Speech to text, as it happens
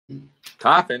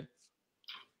Coughing.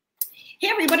 Hey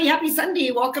everybody, happy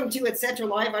Sunday. Welcome to Etc.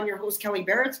 Live. I'm your host, Kelly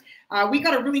Barrett. We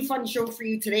got a really fun show for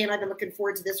you today, and I've been looking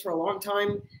forward to this for a long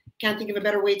time. Can't think of a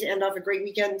better way to end off a great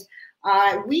weekend.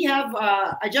 We have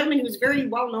a gentleman who's very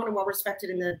well known and well respected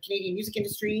in the Canadian music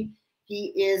industry.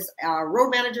 He is a road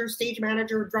manager, stage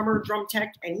manager, drummer, drum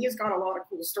tech, and he has got a lot of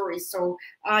cool stories. So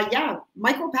yeah,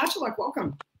 Michael Pacholuk,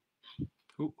 welcome.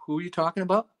 Who are you talking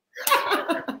about?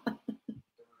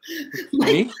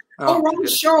 Me? Wrong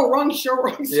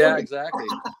show. Yeah, exactly.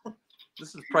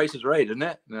 This is Price is Right, isn't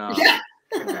it? No. Yeah.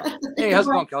 No. Hey, how's it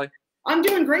going, Kelly? I'm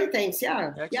doing great, thanks.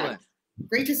 Yeah. Excellent. Yeah.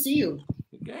 Great to see you.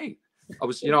 Okay. I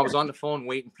was on the phone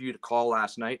waiting for you to call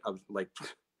last night. I was like,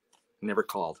 never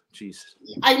called. Jeez.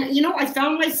 I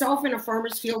found myself in a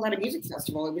farmer's field at a music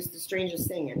festival. It was the strangest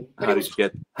thing. And how did you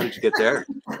get there?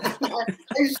 I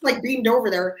was just like beamed over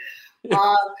there.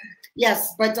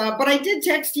 Yes, but I did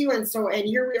text you, and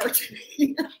here we are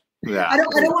today. Yeah. I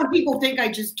don't want people to think I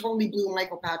just totally blew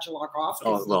Michael Pacholuk off.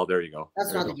 Oh well, there you go.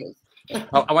 That's not the case.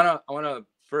 I wanna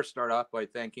first start off by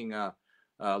thanking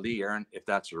Lee Aaron, if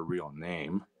that's her real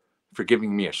name, for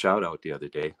giving me a shout out the other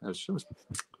day. Awesome.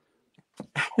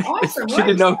 She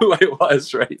didn't know who I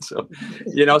was, right? So,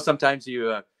 sometimes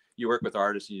you work with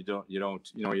artists and you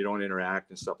don't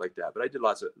interact and stuff like that. But I did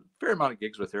fair amount of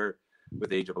gigs with her.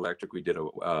 With Age of Electric, we did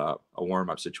a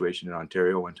warm-up situation in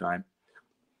Ontario one time,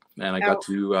 and I got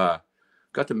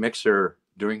to mix her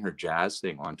during her jazz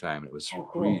thing one time. It was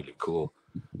really cool.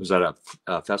 It was at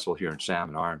a festival here in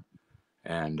Salmon Arm,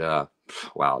 and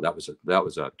wow, that was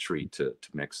a treat to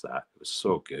mix that. It was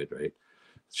so good, right?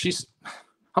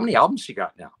 How many albums she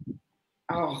got now?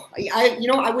 Oh,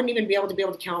 I wouldn't even be able to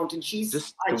count. And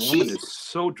the woman is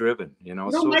so driven,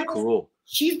 so cool.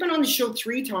 She's been on the show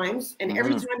 3 times, and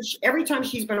every time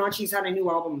she's been on, she's had a new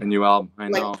album. A new album, I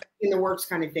know. In the works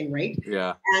kind of thing, right?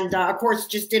 Yeah. And of course,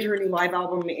 just did her new live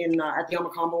album at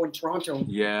the Combo in Toronto.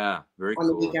 Yeah, very cool. On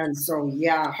the weekend. So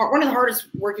yeah, one of the hardest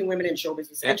working women in show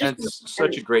business. And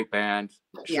such a great band.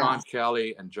 Sean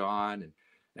Kelly and John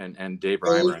and Dave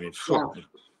Reimer. I mean,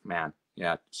 man.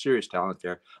 Yeah, serious talent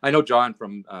there. I know John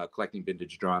from collecting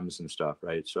vintage drums and stuff,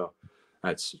 right? So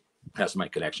that's my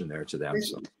connection there to them.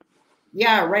 So.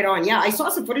 Yeah, right on. Yeah, I saw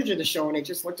some footage of the show and it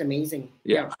just looked amazing.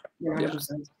 Yeah,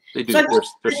 100%. They do.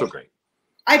 They're so great.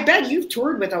 I bet you've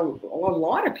toured with a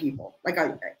lot of people.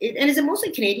 And is it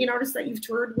mostly Canadian artists that you've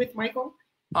toured with, Michael?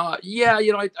 Yeah,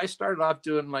 I started off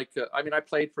doing I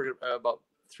played for about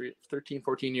 13,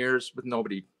 14 years with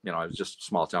nobody, it was just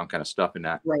small town kind of stuff in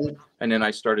that. Right. And then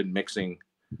I started mixing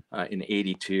in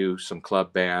 '82, some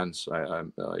club bands. I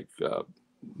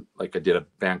did a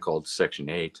band called Section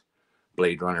 8,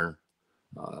 Blade Runner,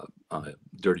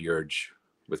 Dirty Urge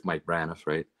with Mike Braniff,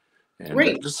 right?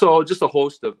 And just a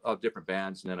host of different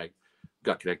bands. And then I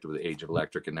got connected with Age of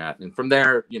Electric and that. And from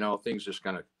there, things just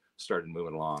kind of started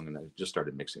moving along, and I just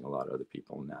started mixing a lot of other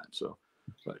people in that. So.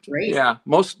 But yeah,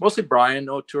 mostly Brian,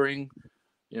 touring,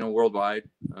 worldwide.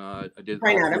 I did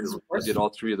all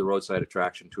 3 of the Roadside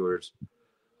Attraction tours.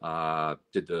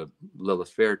 Did the Lilith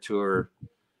Fair tour.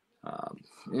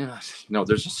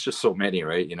 There's just so many,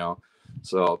 right?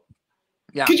 So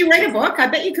yeah. Could you write a book? I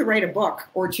bet you could write a book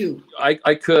or 2. I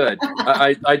could.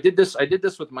 I did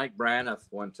this with Mike Braniff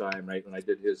one time, right? When I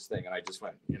did his thing, and I just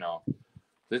went,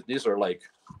 these are like,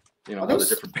 all the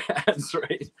different bands,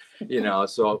 right?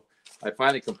 So. I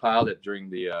finally compiled it during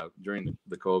the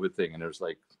COVID thing, and there's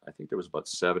I think there was about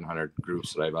 700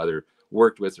 groups that I've either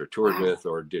worked with or toured with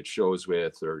or did shows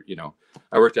with, or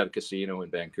I worked at a casino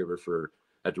in Vancouver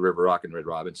at the River Rock and Red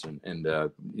Robinson, and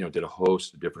did a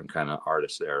host of different kind of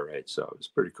artists there, right? So it was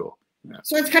pretty cool. Yeah.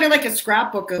 So it's kind of like a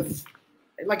scrapbook of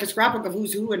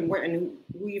who's who and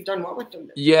who you've done what with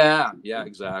them. Yeah,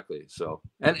 exactly. So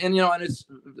and it's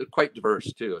quite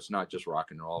diverse too. It's not just rock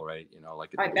and roll, right?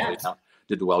 I bet.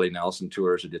 Did the Willie Nelson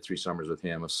tours. I did 3 summers with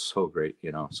him. It was so great,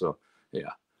 So yeah.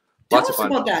 Tell us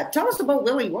about that. Tell us about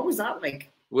Willie. What was that like?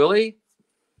 Willie,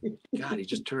 God, he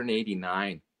just turned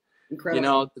 89.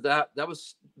 Incredible.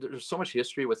 There's so much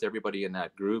history with everybody in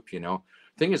that group.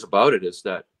 Thing is about it is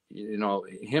that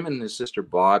him and his sister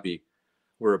Bobby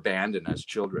were abandoned as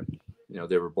children.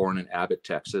 They were born in Abbott,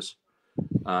 Texas,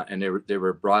 and they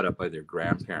were brought up by their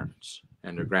grandparents,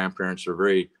 and their grandparents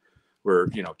were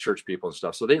church people and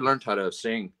stuff. So they learned how to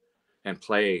sing and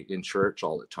play in church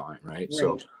all the time, right?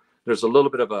 So there's a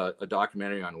little bit of a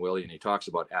documentary on Willie, and he talks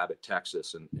about Abbott,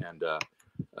 Texas, and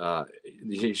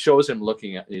he shows him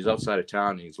he's outside of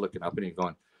town, and he's looking up and he's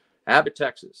going, Abbott,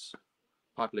 Texas,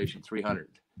 population 300.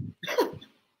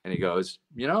 And he goes,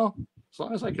 as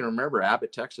long as I can remember,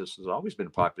 Abbott, Texas has always been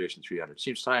a population 300.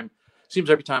 Seems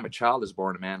every time a child is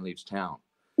born, a man leaves town.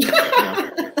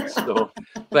 So,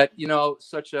 but you know,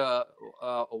 such a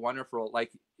wonderful,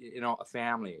 like, you know, a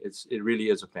family. It really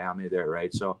is a family there,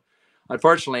 right? So,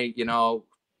 unfortunately, you know,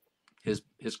 his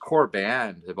core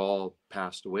band have all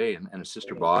passed away, and his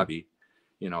sister Bobby,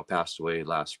 you know, passed away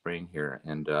last spring here.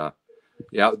 And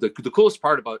yeah, the coolest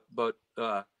part about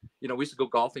you know, we used to go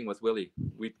golfing with Willie.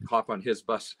 We'd hop on his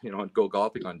bus, you know, and go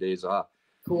golfing on days off.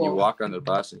 Cool. You walk on the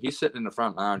bus, and he's sitting in the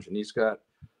front lounge, and he's got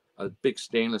a big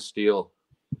stainless steel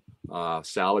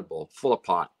salad bowl full of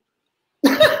pot.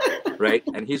 Right,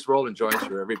 and he's rolling joints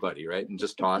for everybody, right, and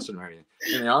just tossing them everything.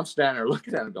 And I'm standing there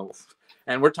looking at him, going,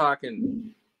 and we're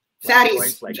talking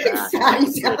fatties like that,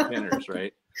 fatties, pinners,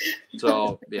 right?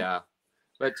 So yeah,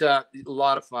 but a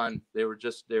lot of fun. They were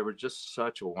just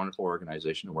such a wonderful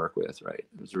organization to work with, right?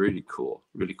 It was really cool,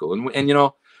 really cool. And you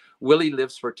know, Willie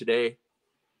lives for today.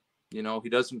 You know, he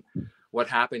doesn't. What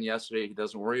happened yesterday, he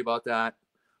doesn't worry about that.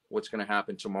 What's going to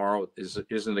happen tomorrow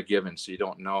isn't a given, so you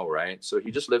don't know, right? So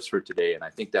he just lives for today, and I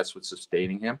think that's what's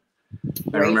sustaining him.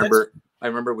 Right. I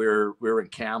remember we were in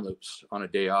Kamloops on a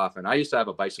day off, and I used to have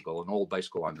a bicycle, an old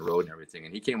bicycle on the road and everything.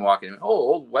 And he came walking in, oh,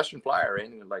 old Western Flyer, right?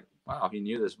 And he was like, wow, he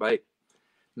knew this bike.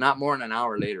 Not more than an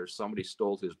hour later, somebody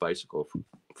stole his bicycle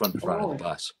from the front of the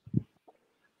bus.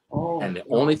 Oh, and the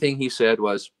only thing he said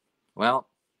was, well,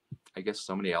 I guess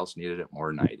somebody else needed it more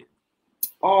than I did.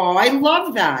 Oh, I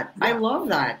love that. I love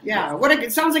that. Yeah.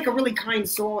 It sounds like a really kind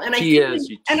soul. And I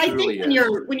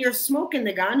think when you're smoking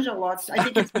the ganja lots, I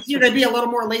think it's easier to be a little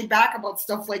more laid back about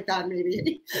stuff like that,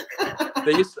 maybe.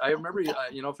 I remember,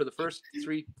 you know, for the first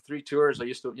three tours, I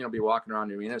used to, you know, be walking around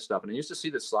the arena and stuff, and I used to see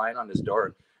the sign on this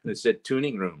door, and it said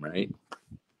tuning room, right?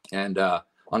 And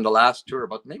on the last tour,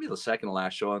 about maybe the second to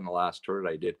last show on the last tour that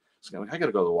I did, I got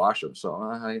to go to the washroom. So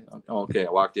I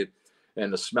walked in.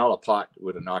 And the smell of pot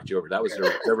would have knocked you over. That was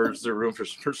there was the room for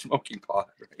smoking pot.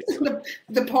 Right?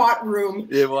 The pot room.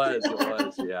 It was,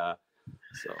 yeah.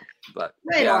 So, but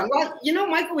right on. Well, you know,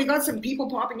 Michael, we got some people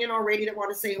popping in already that want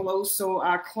to say hello. So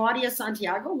Claudia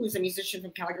Santiago, who's a musician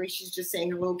from Calgary, she's just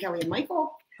saying hello, Kelly and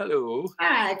Michael. Hello.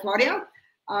 Hi, Claudia.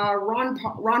 Ron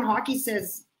Hockey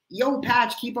says, "Yo,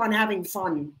 Patch, keep on having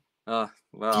fun."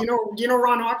 Well, do you know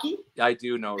Ron Hockey? I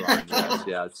do know Ron. Yes,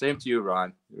 yeah. Same to you,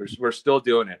 Ron. We're still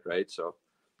doing it, right? So,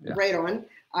 yeah. Right on.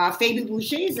 Fabi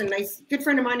Boucher is a nice, good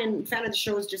friend of mine and fan of the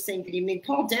show, is just saying good evening.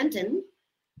 Paul Denton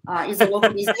is a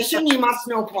local musician. You must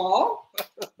know Paul.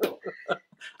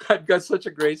 I've got such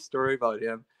a great story about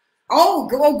him. Oh,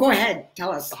 go ahead.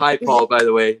 Tell us. Hi, Paul. By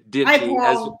the way, Hi,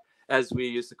 Paul. As we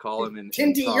used to call him.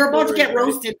 Tinty, you're about to get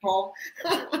roasted, Paul.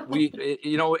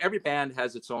 You know, every band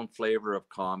has its own flavor of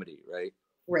comedy, right?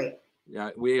 Right. Yeah,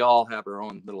 we all have our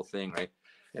own little thing, right?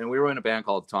 And we were in a band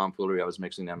called Tom Foolery. I was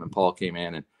mixing them, and Paul came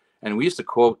in, and we used to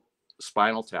quote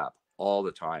Spinal Tap all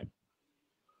the time.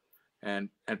 And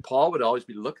Paul would always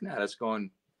be looking at us,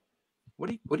 going, "What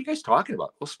are you guys talking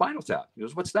about?" Well, Spinal Tap. He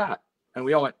goes, "What's that?" And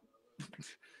we all went,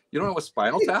 "You don't know what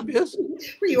Spinal Tap is?"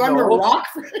 Were you on the rock?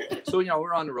 So, you know,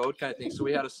 we're on the road kind of thing. So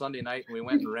we had a Sunday night, and we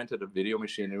went and rented a video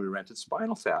machine, and we rented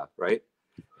Spinal Tap, right?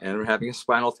 And we're having a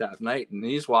Spinal Tap night, and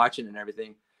he's watching and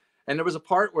everything. And there was a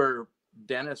part where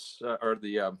Dennis,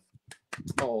 the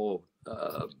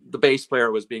bass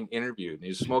player, was being interviewed, and he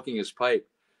was smoking his pipe,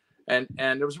 and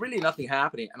there was really nothing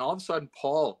happening. And all of a sudden,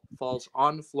 Paul falls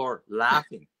on the floor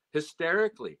laughing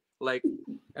hysterically, like,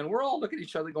 and we're all looking at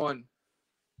each other going,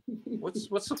 What's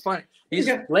so funny? He's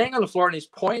laying on the floor and he's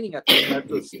pointing at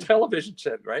the television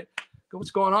set, right?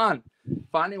 What's going on?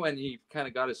 Finally, when he kind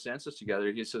of got his senses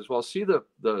together, he says, "Well, see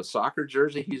the soccer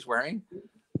jersey he's wearing?"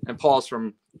 And Paul's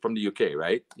from the UK,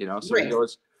 right? You know, so he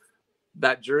goes,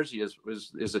 "That jersey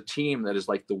is a team that is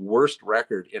like the worst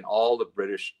record in all the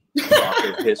British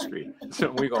soccer history."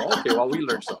 So we go, "Okay, well, we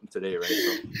learned something today,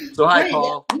 right?" So hi,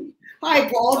 Paul. Hi,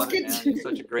 Paul. It's good. He's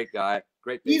such a great guy,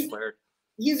 great bass player.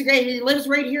 He's great. He lives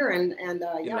right here, and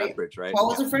yeah, Lethbridge, right?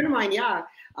 Paul's a friend of mine. Yeah,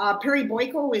 Perry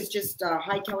Boyko is just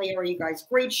hi, Kelly. How are you guys?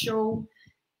 Great show.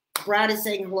 Brad is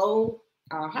saying hello.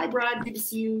 Hi, Brad. Good to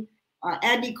see you.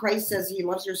 Andy Christ says he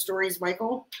loves your stories,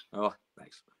 Michael. Oh,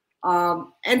 thanks.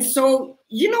 And so,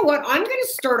 you know what? I'm going to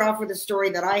start off with a story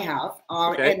that I have,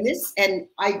 and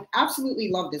I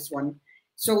absolutely love this one.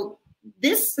 So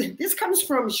this comes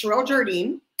from Sherelle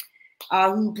Jardine,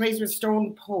 who plays with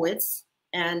Stone Poets.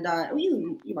 And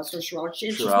you must know Sherelle.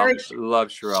 She's married. Love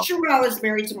Sherelle. Sherelle is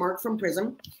married to Mark from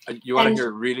Prism. You want to hear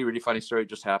a really, really funny story? It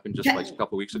just happened like a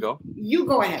couple of weeks ago. You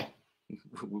go ahead.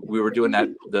 We were doing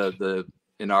the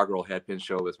inaugural Headpin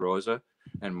show with Rosa,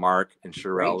 and Mark and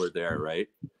Sherelle were there, right?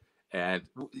 And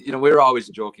you know, we were always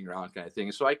joking around kind of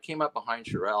thing. So I came up behind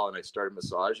Sherelle and I started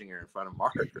massaging her in front of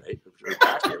Mark, right?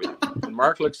 And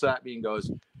Mark looks at me and goes,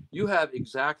 you have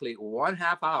exactly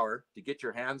 1/2 hour to get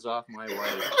your hands off my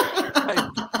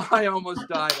wife. I almost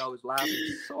died. I was laughing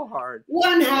so hard.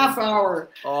 1/2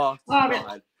 hour. Oh,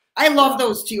 God. I love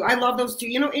those two. I love those two.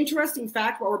 You know, interesting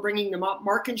fact while we're bringing them up,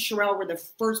 Mark and Sherelle were the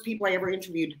first people I ever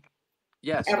interviewed.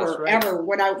 Yes, ever, that's right. ever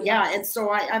without, yeah. And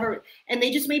so and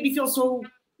they just made me feel so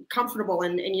comfortable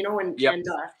and you know, and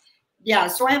yeah,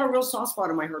 so I have a real soft spot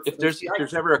in my heart. If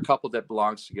there's ever a couple that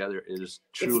belongs together, it is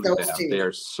truly them. They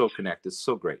are so connected,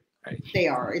 so great. Right? They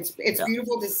are. It's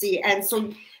beautiful to see. And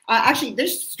so actually,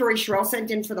 this story Sherelle sent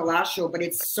in for the last show, but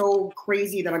it's so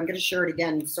crazy that I'm going to share it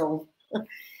again. So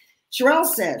Sherelle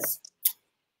says,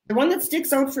 the one that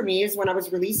sticks out for me is when I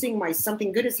was releasing my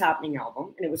Something Good Is Happening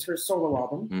album, and it was her solo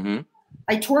album. Mm-hmm.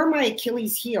 I tore my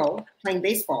Achilles heel playing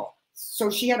baseball.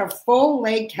 So she had a full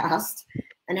leg cast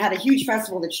and had a huge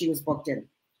festival that she was booked in.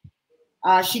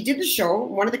 She did the show.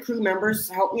 One of the crew members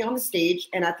helped me on the stage.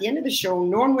 And at the end of the show,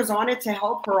 no one was on it to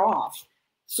help her off.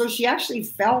 So she actually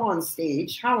fell on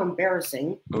stage. How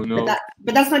embarrassing. Oh, no.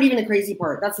 But that's not even the crazy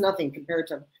part. That's nothing compared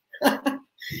to.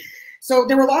 So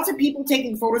there were lots of people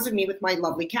taking photos of me with my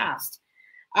lovely cast.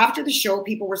 After the show,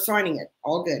 people were signing it.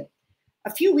 All good.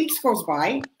 A few weeks goes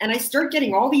by, and I start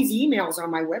getting all these emails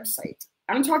on my website.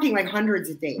 I'm talking like hundreds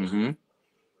a day. Mm-hmm.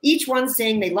 Each one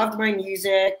saying they loved my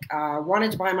music,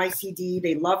 wanted to buy my CD,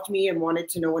 they loved me, and wanted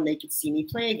to know when they could see me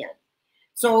play again.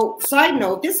 So, side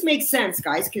note, this makes sense,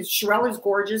 guys, because Sherelle is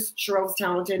gorgeous, Sherelle's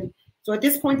talented. So at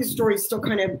this point, the story is still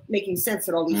kind of making sense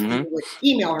that all these people would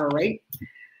email her, right?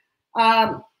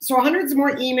 So hundreds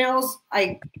more emails.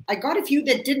 I got a few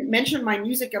that didn't mention my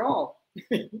music at all.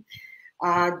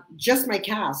 Just my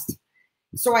cast.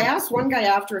 So I asked one guy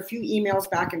after a few emails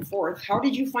back and forth, how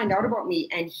did you find out about me?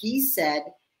 And he said,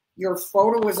 your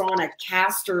photo was on a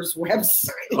caster's website.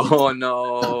 Oh,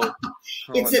 no.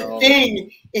 It's a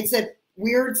thing. It's a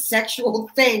weird sexual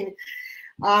thing.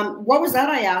 What was that?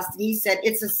 I asked. And he said,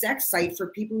 it's a sex site for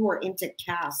people who are into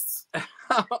casts.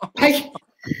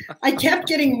 I kept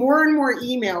getting more and more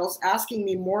emails asking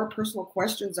me more personal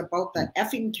questions about the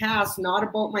effing cast, not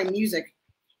about my music.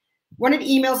 One of the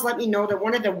emails let me know that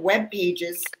one of the web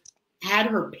pages had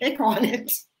her pic on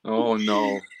it. Oh,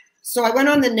 no. So I went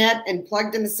on the net and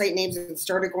plugged in the site names and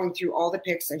started going through all the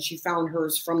pics, and she found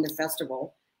hers from the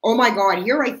festival. Oh, my God.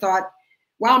 Here I thought,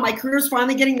 wow, my career's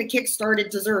finally getting the kickstart it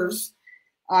deserves.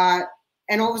 And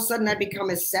all of a sudden, I become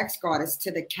a sex goddess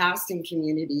to the casting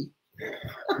community.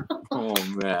 Oh,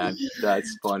 man.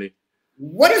 That's funny.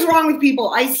 What is wrong with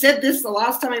people? I said this the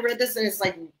last time I read this, and it's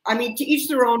like, I mean, to each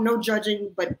their own, no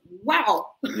judging, but wow.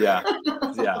 Yeah.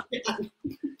 Yeah.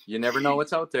 You never know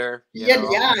what's out there. You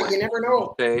never know.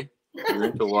 Okay. You're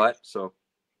into what? So.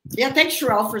 Yeah, thanks,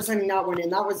 Sherelle, for sending that one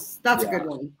in. That's a good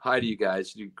one. Hi to you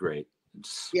guys. You do great.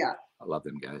 Yeah. I love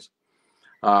them guys.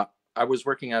 I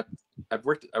worked at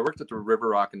the River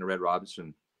Rock and the Red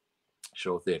Robinson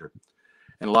Show Theater.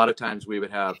 And a lot of times we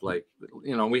would have, like,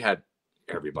 you know, we had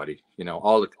everybody, you know,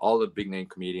 all the big name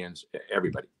comedians,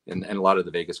 everybody, and a lot of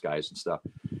the Vegas guys and stuff.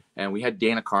 And we had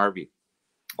Dana Carvey.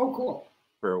 Oh, cool.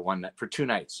 For 2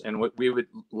 nights. And we would,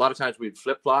 a lot of times we'd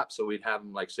flip flop. So we'd have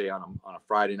them, like, say on a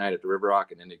Friday night at the River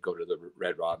Rock, and then they'd go to the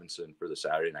Red Robinson for the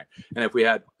Saturday night. And if we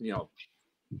had, you know,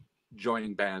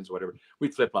 joining bands, whatever,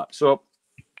 we'd flip flop. So,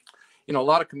 you know, a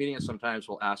lot of comedians sometimes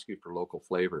will ask you for local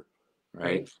flavor,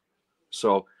 right?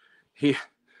 So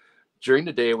during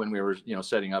the day when we were, you know,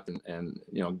 setting up and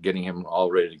you know, getting him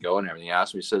all ready to go and everything, he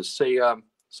asked me, he says, say,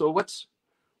 so what's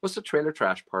the trailer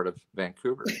trash part of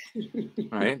Vancouver?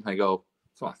 Right? And I go,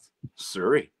 oh,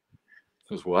 Surrey.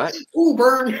 He goes, what? Ooh,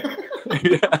 burn.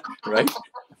 Yeah, right?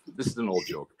 This is an old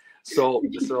joke. So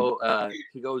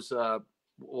he goes,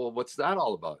 well, what's that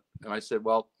all about? And I said,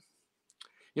 well,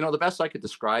 you know, the best I could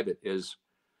describe it is,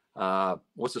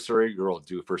 what's a Surrey girl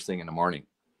do first thing in the morning?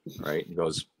 Right? He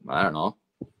goes, I don't know.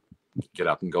 Get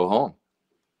up and go home.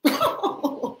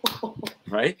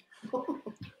 Right?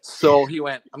 So he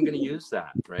went, I'm going to use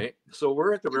that. Right? So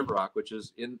we're at the River Rock, which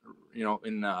is in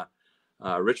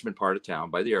Richmond part of town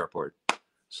by the airport.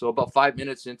 So about 5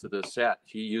 minutes into the set,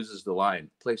 he uses the line,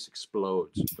 place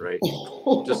explodes, right?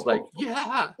 Just like,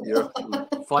 yeah, you're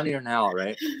funnier now,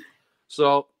 right?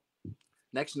 So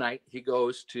next night he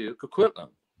goes to Coquitlam,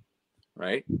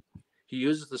 right? He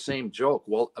uses the same joke.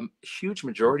 Well, a huge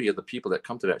majority of the people that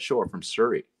come to that show are from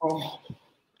Surrey,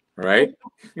 right?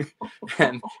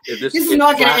 And this is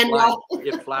not going to end well.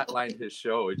 It flatlined his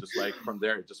show. It just, like, from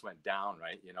there, it just went down,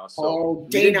 right? You know, so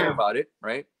we didn't hear about it,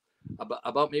 right?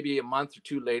 About maybe a month or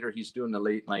 2 later, he's doing the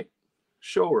late night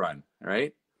show run,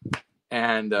 right?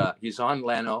 And he's on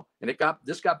Leno, and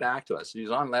this got back to us. He's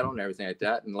on Leno and everything like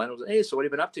that. And Leno was, hey, so what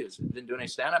have you been up to? He's been doing any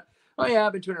stand up? Oh yeah,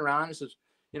 I've been touring around. He says,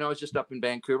 you know, I was just up in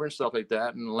Vancouver and stuff like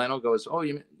that. And Leno goes, oh,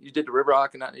 you did the River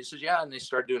Rock and that? And he says, yeah. And they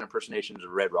started doing impersonations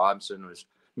of Red Robinson, was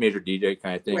major DJ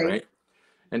kind of thing, right?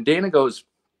 And Dana goes,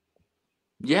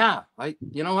 yeah,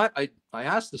 you know what? I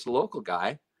asked this local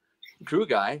guy, crew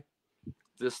guy,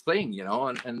 this thing, you know,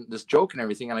 and this joke and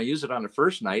everything, and I use it on the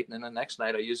first night, and then the next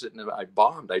night I use it, and I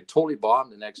bombed. I totally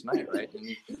bombed the next night, right?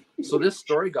 And so this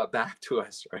story got back to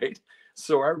us, right?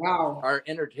 So our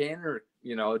entertainer,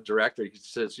 you know, director, he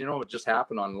says, you know what just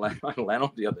happened on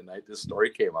Leno the other night? This story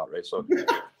came out, right? So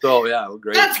yeah,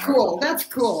 great. That's cool. That's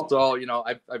cool. So, you know,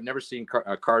 I've never seen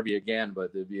Carby again,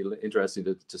 but it'd be interesting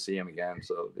to see him again.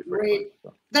 So great.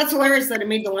 So. That's hilarious that it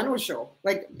made the Leno show.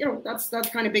 Like, you know, that's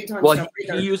kind of big time. Well, stuff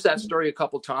he used that story a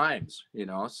couple times, you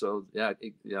know. So yeah,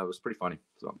 it was pretty funny.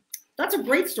 So that's a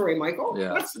great story, Michael.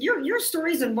 Yeah. Your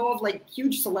stories involve like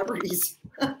huge celebrities.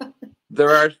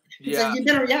 There are, yeah.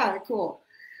 So yeah, cool.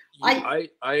 I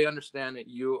understand that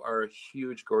you are a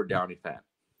huge Gord Downie fan.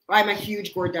 I'm a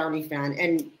huge Gord Downie fan,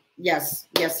 and yes.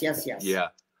 Yeah,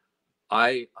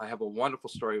 I have a wonderful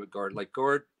story with Gord. Like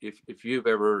Gord, if you've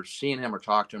ever seen him or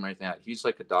talked to him or anything like that, he's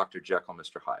like a Dr. Jekyll,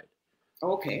 Mr. Hyde.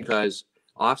 Okay. Because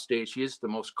off stage, he is the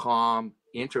most calm,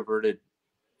 introverted,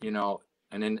 you know,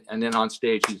 and then on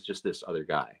stage, he's just this other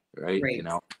guy, right? You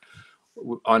know,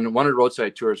 on one of the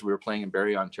roadside tours, we were playing in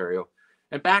Barrie, Ontario,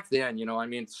 and back then, you know, I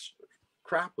mean,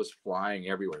 crap was flying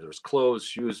everywhere. There was clothes,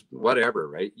 shoes, whatever,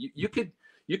 right? You could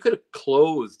have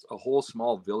clothed a whole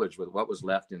small village with what was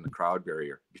left in the crowd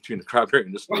barrier, between the crowd barrier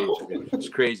and the stage. It's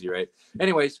crazy, right?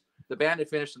 Anyways, the band had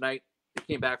finished the night. They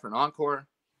came back for an encore,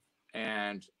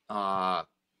 and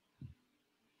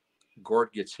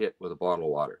Gord gets hit with a bottle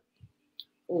of water.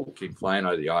 Came flying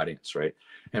out of the audience, right?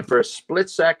 And for a split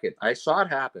second, I saw it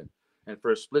happen. And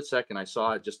for a split second, I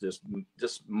saw just this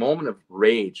moment of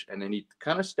rage. And then he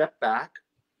kind of stepped back,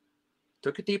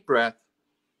 took a deep breath,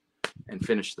 and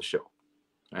finished the show.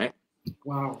 Right?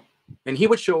 Wow. And he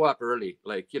would show up early,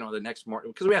 like, you know, the next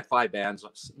morning, because we had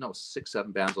 6,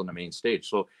 7 bands on the main stage.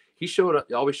 So he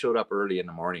always showed up early in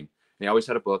the morning. And he always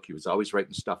had a book. He was always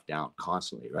writing stuff down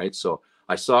constantly, right? So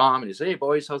I saw him and he said, hey,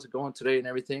 boys, how's it going today and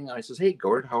everything? And I says, hey,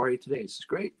 Gord, how are you today? He says,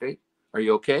 great. Are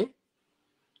you okay? And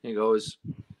he goes,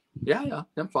 yeah,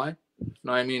 I'm fine.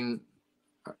 No, I mean,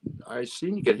 I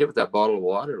seen you get hit with that bottle of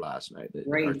water last night.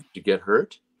 Right. Did you get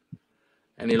hurt?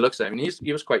 And he looks at me. And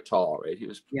he was quite tall, right? He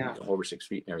was over 6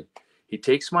 feet and everything. He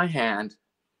takes my hand,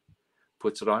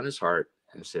 puts it on his heart,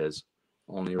 and says,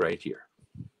 only right here.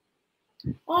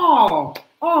 Oh,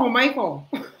 Michael.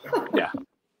 Yeah.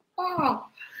 Oh.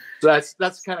 So that's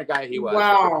the kind of guy he was.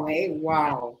 Wow. Right? Hey,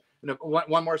 wow. And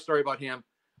one more story about him.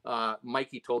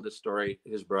 Mikey told this story.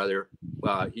 His brother,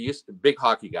 he used to big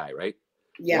hockey guy, right?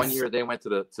 Yes. One year they went to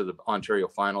the Ontario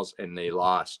finals and they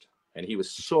lost, and he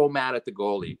was so mad at the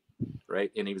goalie,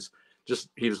 right? And he was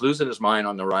losing his mind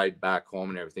on the ride back home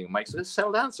and everything. Mike said,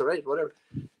 "Settle down, it's all right, whatever.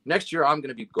 Next year I'm going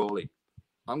to be goalie.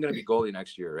 I'm going to be goalie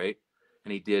next year, right?"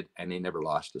 And he did, and he never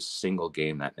lost a single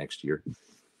game that next year.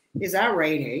 Is that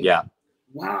right? Hey? Yeah.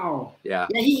 Wow. Yeah.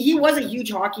 Yeah. He was a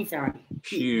huge hockey fan.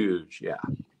 Huge. Yeah.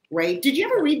 Right. Did you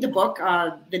ever read the book,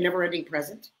 The Never-Ending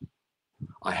Present?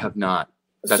 I have not.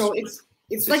 So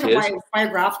it's like a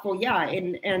biographical, yeah,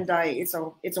 and it's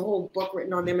a whole book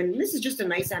written on them. And this is just a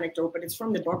nice anecdote, but it's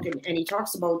from the book, and he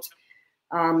talks about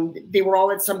they were all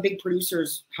at some big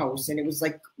producer's house, and it was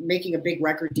like making a big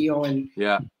record deal, and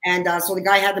so the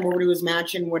guy had them over to his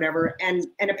mansion, whatever, and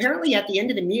apparently at the end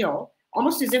of the meal,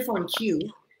 almost as if on cue,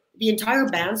 the entire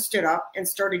band stood up and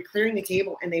started clearing the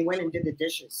table, and they went and did the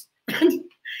dishes.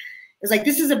 It's like,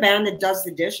 this is a band that does the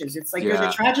dishes. It's like they're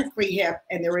the Tragically Hip,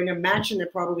 and they're in a mansion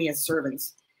that probably has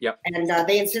servants. Yep. And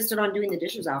they insisted on doing the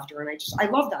dishes after, and I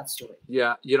love that story.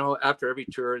 Yeah, you know, after every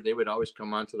tour, they would always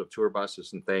come onto the tour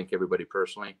buses and thank everybody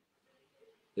personally.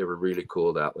 They were really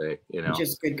cool that way, you know.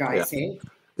 Just good guys, eh?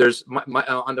 There's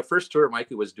on the first tour,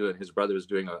 Mikey was doing, his brother was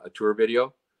doing a tour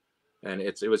video, and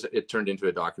it turned into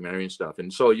a documentary and stuff.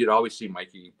 And so you'd always see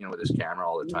Mikey, you know, with his camera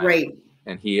all the time. Right.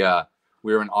 And we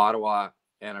were in Ottawa.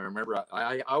 And I remember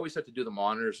I always had to do the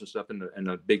monitors and stuff in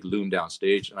the big loom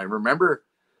downstage. And I remember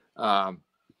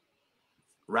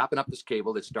wrapping up this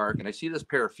cable that's dark, and I see this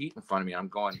pair of feet in front of me. I'm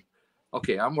going,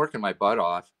 okay, I'm working my butt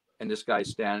off, and this guy's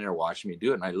standing there watching me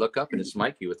do it. And I look up, and it's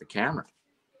Mikey with the camera.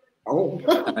 Oh.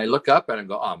 And I look up and I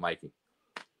go, oh, Mikey,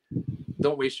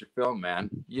 don't waste your film, man.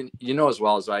 You know as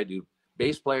well as I do,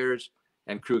 bass players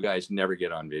and crew guys never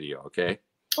get on video, okay?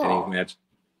 Oh. And he went,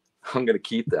 I'm going to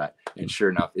keep that. And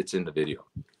sure enough, it's in the video.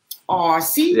 Oh,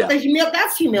 see,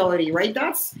 that's humility, right?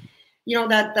 That's, you know,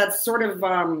 that's sort of,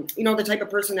 you know, the type of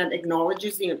person that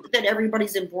acknowledges that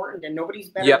everybody's important and nobody's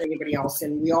better than anybody else.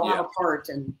 And we all have a part.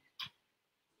 And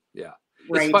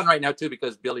Right. It's fun right now too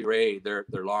because Billy Ray, their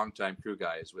longtime crew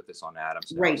guy, is with us on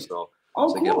Adams now. Right. So,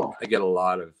 Oh, so cool. I get a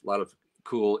lot of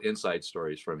cool inside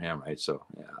stories from him, right? So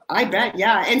yeah. I bet,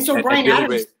 yeah. And so And Brian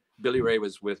Adams, Billy Ray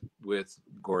was with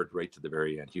Gord right to the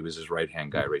very end. He was his right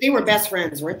hand guy. Right. They were best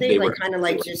friends, weren't they? They like were. kind of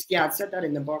like just it said that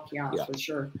in the book, yeah, for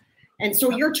sure. And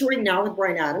so you're touring now with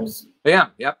Brian Adams. Yeah.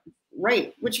 Yep.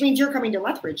 Right, which means you're coming to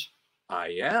Lethbridge.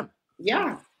 I am.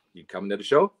 Yeah. You coming to the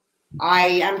show? I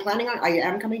am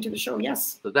coming to the show,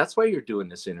 yes. So that's why you're doing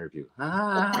this interview.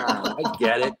 I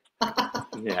get it.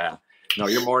 Yeah. No,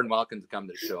 you're more than welcome to come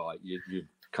to the show. You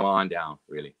come on down,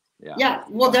 really. Yeah. Yeah,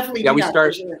 we'll definitely. Yeah, do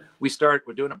we start.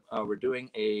 We're doing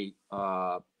a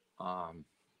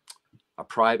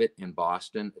private in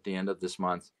Boston at the end of this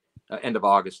month, end of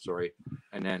August, sorry,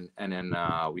 and then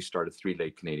we start a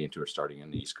 3-leg Canadian tour starting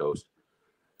in the East Coast,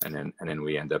 and then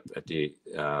we end up at the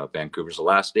Vancouver's the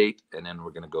last date, and then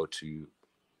we're going to go to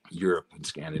Europe and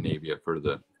Scandinavia for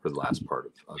the last part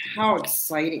of the How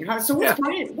exciting! So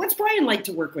what's Brian like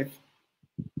to work with?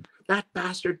 That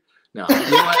bastard. No,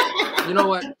 you know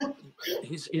what?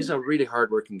 He's a really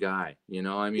hardworking guy. You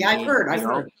know, I mean, I've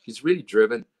heard. He's really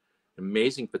driven,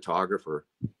 amazing photographer.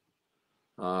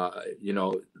 You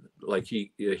know, like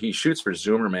he shoots for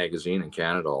Zoomer magazine in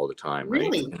Canada all the time. Right?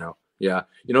 Really? You know, yeah.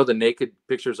 You know the naked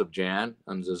pictures of Jan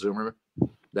on the Zoomer.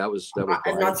 That was.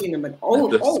 I've not seen them, but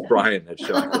that's Brian that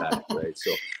shot that. Right.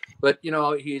 So, but you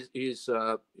know, he's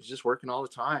just working all the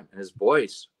time, and his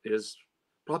voice is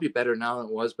probably better now than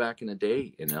it was back in the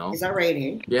day, you know. Is that right?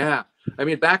 Eh? Yeah, I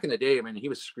mean, back in the day, I mean, he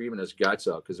was screaming his guts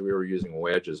out because we were using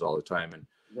wedges all the time, and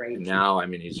now, I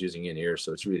mean, he's using in-ear,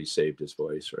 so it's really saved his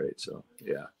voice, right? So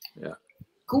yeah.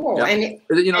 Cool. Yeah. And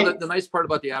you know, the nice part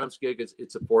about the Adams gig is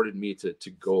it's afforded me to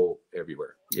go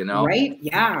everywhere, you know. Right?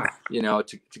 Yeah. You know,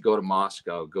 to go to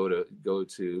Moscow, go to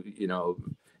you know,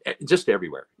 just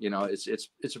everywhere. You know,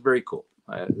 it's very cool.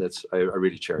 I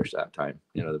really cherish that time.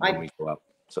 You know, when we go out.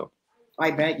 So. I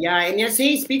bet, yeah. And yes,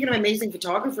 hey, speaking of amazing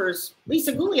photographers,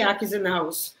 Lisa Guliak is in the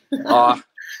house.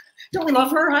 Don't we love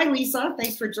her? Hi, Lisa.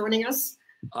 Thanks for joining us.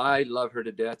 I love her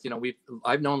to death. You know,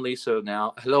 I've known Lisa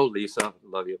now. Hello, Lisa.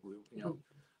 Love you. You know,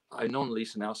 I've known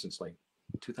Lisa now since like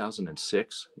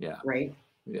 2006. Yeah. Right.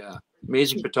 Yeah.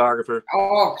 Amazing photographer.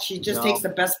 Oh, she just takes the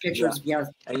best pictures. Yeah. Yes.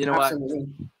 And you know what?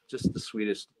 Just the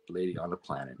sweetest lady on the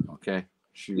planet. Okay.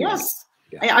 Yes.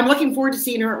 Yeah. I'm looking forward to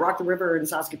seeing her at Rock the River in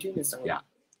Saskatoon this summer. Yeah.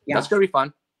 That's going to be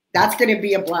fun. That's going to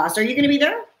be a blast. Are you going to be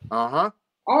there? Uh-huh.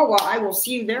 Oh, well, I will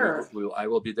see you there. I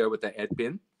will be there with the Ed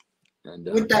Bin. And,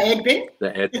 with the Ed Bin?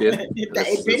 The Ed Bin.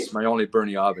 That's my only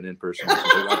Bernie Oven in person.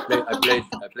 I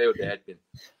play with the Ed Bin.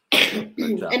 But,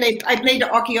 and I played the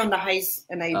hockey on the ice,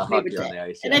 and I play with the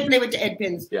ice, and I play with the Ed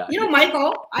Pins. Yeah. You know,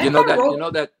 Michael. You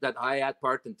know that hi-hat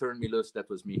part and Turn Me Loose. That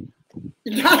was me.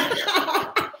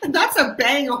 That's a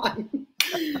bang on.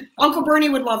 Uncle Bernie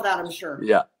would love that, I'm sure.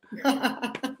 Yeah.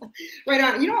 Right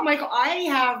on. You know what, Michael?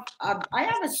 I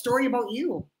have a story about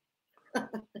you.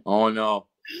 Oh no.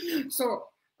 So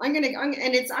and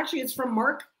it's from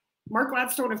Mark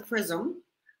Gladstone of Prism.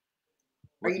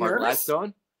 Are you nervous?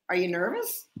 Gladstone? Are you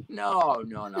nervous? No,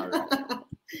 not at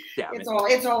all.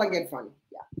 It's all in good fun.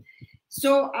 Yeah.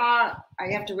 So I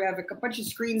have a bunch of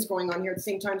screens going on here at the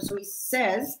same time. So he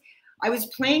says, I was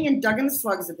playing in Doug and the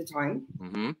Slugs at the time.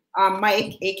 Mm-hmm.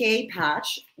 Mike, aka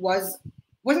Patch,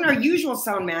 wasn't our usual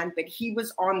sound man, but he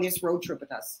was on this road trip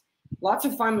with us. Lots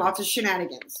of fun, lots of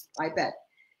shenanigans, I bet.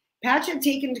 Patch had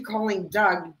taken to calling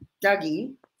Doug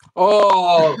Dougie.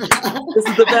 Oh, this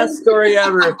is the best story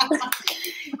ever.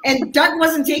 And Doug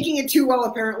wasn't taking it too well,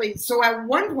 apparently. So at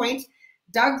one point,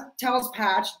 Doug tells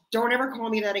Patch, don't ever call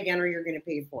me that again or you're going to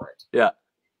pay for it. Yeah.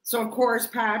 So, of course,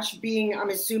 Patch, being, I'm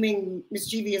assuming,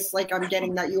 mischievous like I'm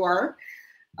getting that you are,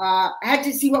 had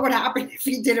to see what would happen if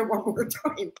he did it one more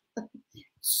time.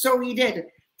 So he did.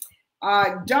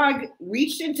 Doug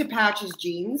reached into Patch's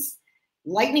jeans,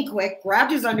 lightning quick,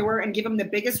 grabbed his underwear, and gave him the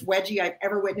biggest wedgie I've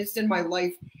ever witnessed in my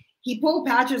life. He pulled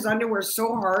Patch's underwear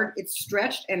so hard, it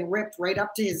stretched and ripped right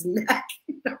up to his neck.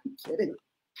 No, I'm kidding.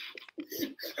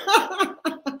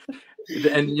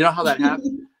 And you know how that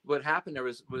happened? What happened there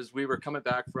was we were coming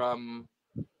back from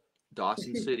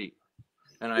Dawson City.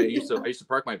 And I used to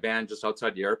park my van just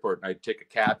outside the airport, and I'd take a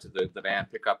cab to the van,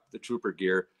 pick up the trooper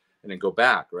gear, and then go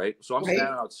back, right? So I'm standing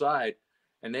outside,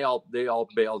 and they all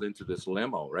bailed into this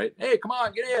limo, right? Hey, come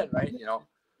on, get in, right? You know.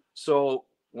 So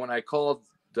when I called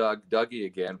Dougie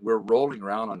again, we're rolling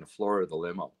around on the floor of the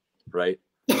limo, right?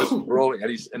 Just rolling,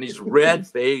 and he's red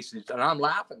faced, and I'm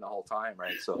laughing the whole time,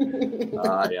 right? So,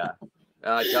 yeah,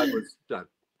 Doug was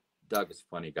a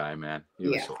funny guy, man. He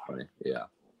was so funny, yeah.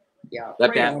 Yeah,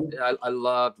 that band, I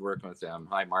loved working with them.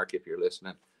 Hi, Mark, if you're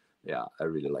listening. yeah, I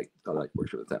like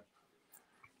working with them.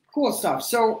 Cool stuff.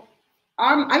 So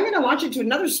I'm going to launch into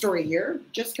another story here,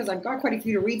 just because I've got quite a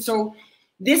few to read. So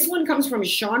this one comes from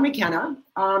Sean McKenna.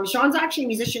 Sean's actually a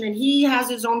musician, and he has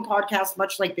his own podcast,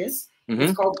 much like this. Mm-hmm.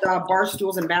 It's called Bar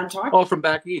Stools and Band Talk. Oh, from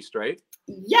back east, right?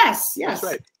 Yes. That's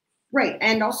right. Right,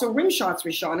 and also Rim Shots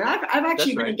with Sean. And I've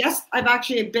actually been a guest. I've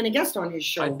actually been a guest on his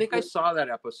show. I think I saw that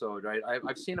episode. Right,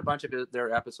 I've seen a bunch of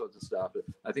their episodes and stuff.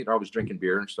 I think they're always drinking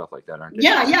beer and stuff like that, aren't they?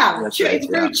 Yeah. That's It's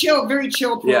right, very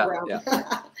chill program.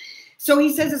 Yeah. So he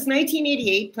says it's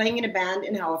 1988, playing in a band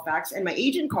in Halifax, and my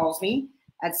agent calls me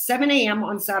at 7 a.m.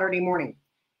 on Saturday morning.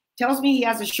 Tells me he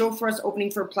has a show for us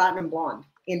opening for Platinum Blonde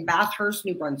in Bathurst,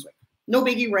 New Brunswick. No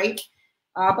biggie, right?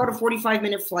 About a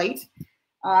 45-minute flight.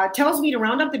 Tells me to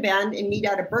round up the band and meet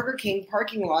at a Burger King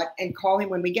parking lot and call him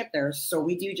when we get there. So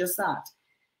we do just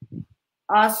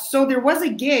that. So there was a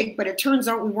gig, but it turns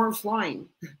out we weren't flying.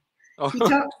 Oh.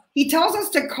 He tells us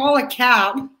to call a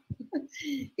cab.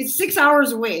 It's 6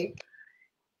 hours away.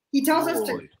 He tells us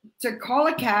to call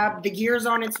a cab. The gear's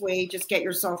on its way. Just get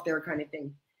yourself there, kind of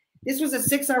thing. This was a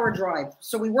 6-hour drive.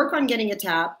 So we work on getting a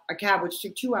cab, which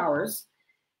took 2 hours.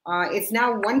 It's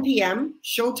now 1 p.m.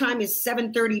 Showtime is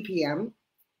 7:30 p.m.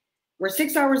 We're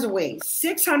 6 hours away.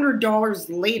 $600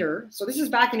 later. So this is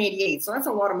back in '88. So that's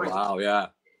a lot of money. Wow, yeah.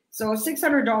 So a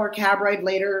 $600 cab ride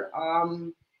later.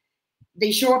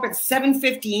 They show up at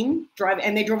 7:15 drive,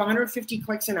 and they drove 150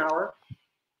 clicks an hour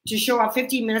to show up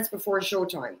 15 minutes before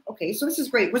showtime. Okay, so this is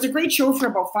great. It was a great show for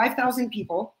about 5,000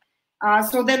 people.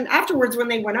 So then afterwards, when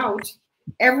they went out,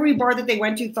 every bar that they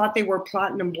went to thought they were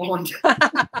Platinum Blonde.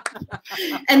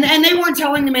 and they weren't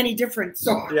telling them any different.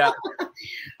 So yeah.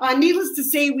 Needless to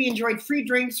say, we enjoyed free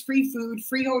drinks, free food,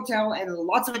 free hotel, and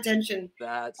lots of attention.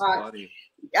 That's funny.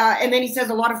 And then he says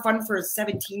a lot of fun for a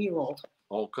 17-year-old.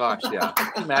 Oh gosh, yeah.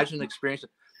 Imagine the experience.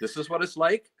 This is what it's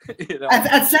like. You know?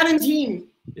 At 17.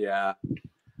 Yeah.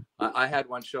 I had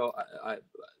one show,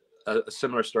 a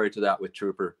similar story to that with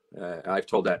Trooper. I've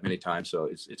told that many times, so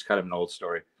it's kind of an old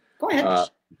story. Go ahead.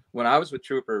 When I was with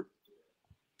Trooper,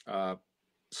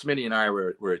 Smitty and I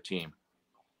were a team.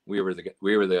 We were the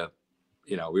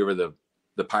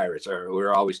pirates, or we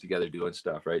were always together doing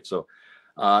stuff, right? So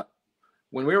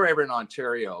when we were ever in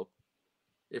Ontario,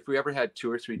 if we ever had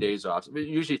 2 or 3 days off,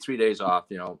 usually 3 days off,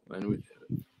 and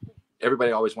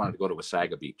everybody always wanted to go to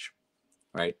Wasaga Beach,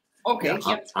 right? Okay.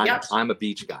 Yeah, I'm a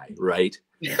beach guy, right?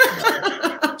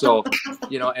 So,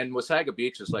 and Wasaga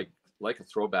Beach is like a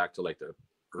throwback to like the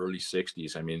early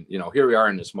 60s. I mean, here we are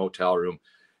in this motel room,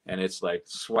 and it's like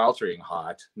sweltering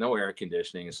hot, no air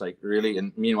conditioning. It's like really,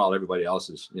 and meanwhile, everybody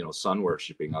else is, sun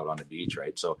worshiping out on the beach,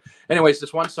 right? So anyways,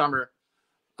 this one summer,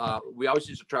 we always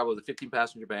used to travel with a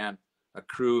 15-passenger van, a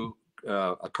crew,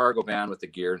 a cargo van with the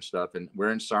gear and stuff. And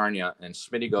we're in Sarnia, and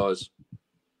Smitty goes,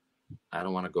 I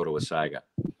don't want to go to Wasaga.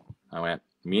 I went,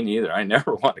 me neither. I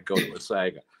never want to go to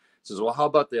Wasaga. He says, well, how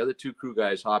about the other 2 crew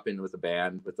guys hop in with the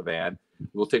van?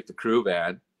 We'll take the crew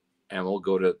van and we'll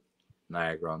go to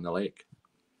Niagara on the Lake.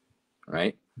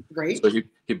 Right? Great. So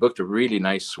he booked a really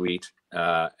nice suite,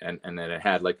 and then it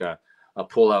had like a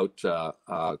pull-out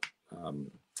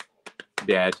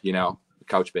bed,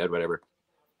 couch bed, whatever.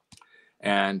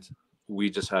 And we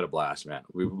just had a blast, man.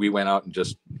 We went out and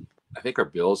just, I think our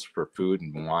bills for food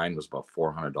and wine was about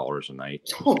 $400 a night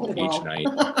each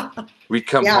night. We'd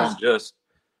come home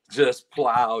just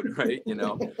plowed, right?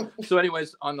 So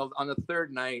anyways, on the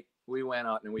third night, we went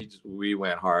out and we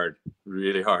went hard,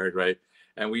 really hard, right?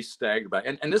 And we staggered by,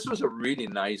 and this was a really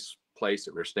nice place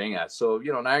that we're staying at. So,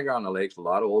 Niagara on the Lake's a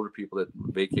lot of older people that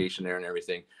vacation there and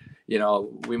everything.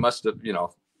 We must have,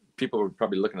 people were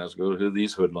probably looking at us, go, who are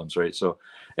these hoodlums, right? So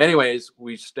anyways,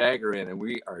 we stagger in and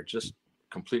we are just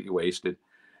completely wasted.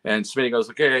 And Smitty goes,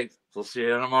 okay, we'll see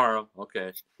you tomorrow.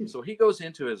 Okay. So he goes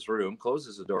into his room,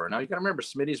 closes the door. Now you got to remember,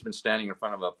 Smitty's been standing in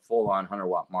front of a full-on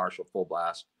 100-watt Marshall full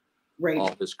blast all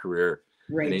of his career.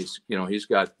 Right. And he's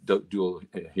got dual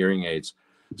hearing aids.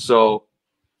 So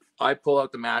I pull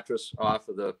out the mattress off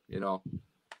of the,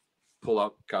 pull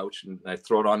out couch, and I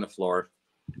throw it on the floor,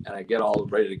 and I get all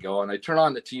ready to go. And I turn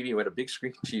on the TV. We had a big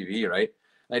screen TV, right?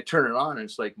 And I turn it on, and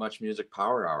it's like Much Music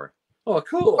Power Hour. Oh,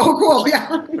 cool. Oh, cool.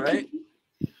 Yeah. Right.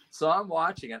 So I'm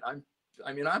watching it.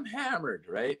 I'm hammered,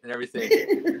 right? And everything.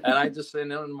 And I just,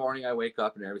 and in the morning I wake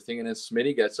up and everything. And then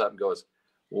Smitty gets up and goes,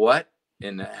 what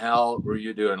in the hell were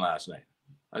you doing last night?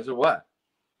 I said, what?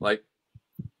 Like,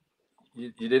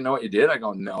 you didn't know what you did? I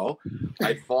go, no.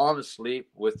 I'd fallen asleep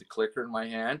with the clicker in my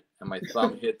hand, and my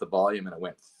thumb hit the volume, and it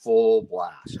went full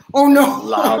blast. Oh, no. As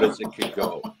loud as it could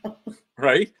go.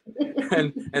 Right?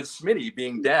 And Smitty,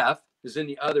 being deaf, is in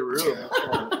the other room.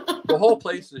 The whole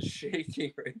place is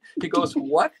shaking. Right? He goes,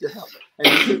 "What the hell?" And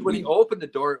he said when he opened the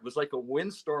door, it was like a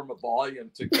windstorm of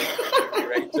volume to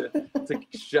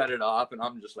shut it off. And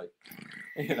I'm just like,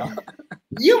 you know.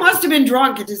 You must have been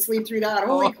drunk to sleep through that.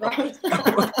 Holy crap.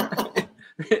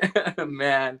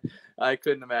 Man, I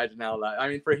couldn't imagine how loud. I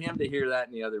mean, for him to hear that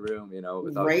in the other room, you know,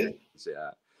 without right?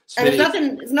 Yeah. And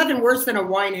it's nothing worse than a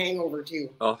wine hangover too.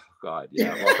 Oh God,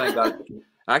 yeah. Well, thank God.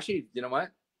 Actually, you know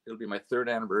what? It'll be my 3rd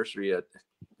anniversary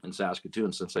in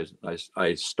Saskatoon since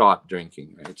I stopped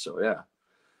drinking. Right. So yeah.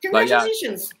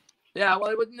 Congratulations. Yeah.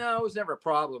 Well, it was never a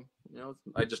problem. You know,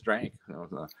 I just drank.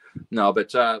 No, but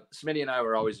Smitty and I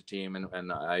were always a team,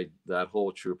 and that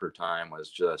whole Trooper time was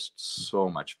just so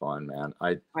much fun, man.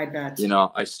 I bet. You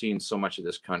know, I've seen so much of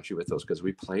this country with those because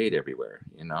we played everywhere.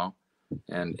 You know,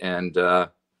 and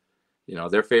you know,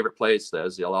 their favorite place,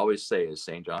 they'll always say, is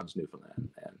St. John's, Newfoundland.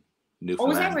 And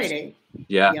Newfoundland. Oh, is that right?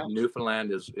 Yeah,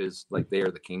 Newfoundland is like they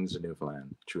are the kings of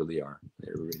Newfoundland. Truly are.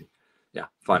 They're really,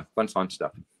 fun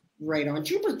stuff. Right on.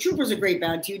 Trooper's a great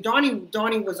band too.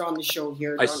 Donnie was on the show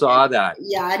here. I saw that.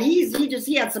 Yeah, and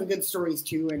he had some good stories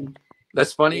too. And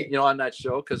that's funny, you know, on that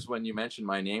show, because when you mentioned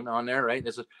my name on there, right?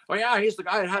 This is, oh yeah, he's the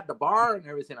guy that had the bar and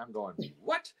everything. I'm going,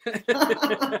 what?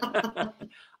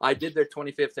 I did their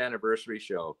 25th anniversary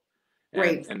show.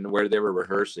 And where they were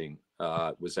rehearsing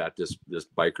was at this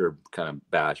biker kind of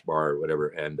bash bar or whatever.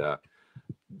 And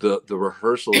the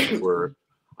rehearsals were,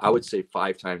 I would say,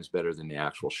 5 times better than the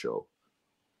actual show.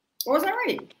 Oh, is that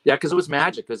right? Yeah, because it was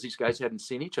magic, because these guys hadn't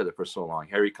seen each other for so long.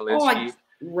 Harry Kalinske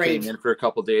came in for a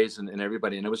couple of days and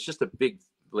everybody. And it was just a big,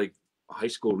 like, high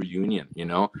school reunion, you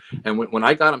know? And when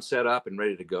I got them set up and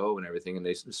ready to go and everything, and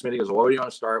Smitty goes, well, what do you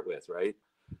want to start with, right?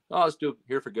 Oh, let's do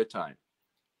Here for Good Time.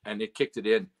 And they kicked it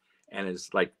in. And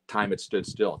it's like time had stood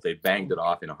still. They banged it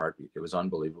off in a heartbeat. It was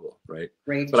unbelievable, right?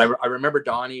 But I remember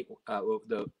Donnie,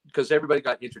 because everybody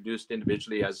got introduced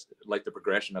individually as like the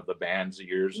progression of the band's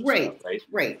years, and stuff,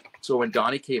 right? So when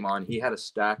Donnie came on, he had a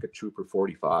stack of Trooper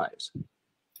 45s,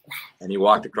 and he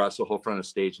walked across the whole front of the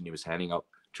stage, and he was handing out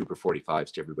Trooper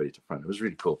 45s to everybody at the front. It was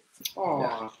really cool.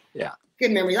 Oh, yeah.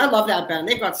 Good memories. I love that band.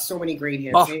 They've got so many great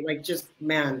hits. Like just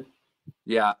man.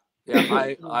 Yeah.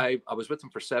 I was with them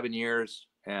for 7 years.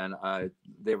 And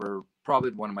they were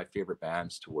probably one of my favorite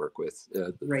bands to work with.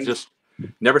 Just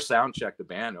never sound checked the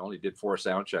band. I only did 4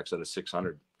 sound checks out of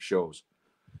 600 shows.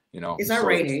 You know, is that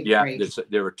right? Yeah,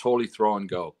 they were totally throw and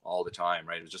go all the time,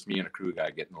 right? It was just me and a crew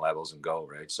guy getting the levels and go,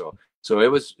 right? So it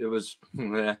was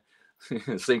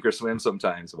sink or swim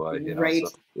sometimes, but you know. Right.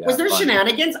 So, yeah, was there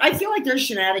shenanigans? I feel like there's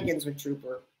shenanigans with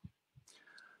Trooper.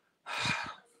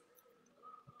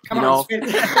 Come on,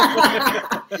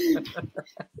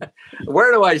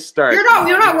 where do I start? You're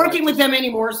not working with them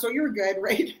anymore, so you're good,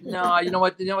 right? No, you know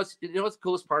what? You know what's the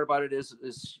coolest part about it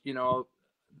is you know,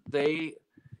 they,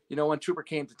 you know, when Trooper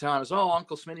came to town, it was, oh,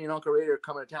 Uncle Smitty and Uncle Ray are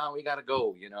coming to town, we gotta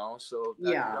go, you know. So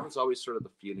that was always sort of the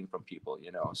feeling from people,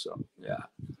 you know. So yeah,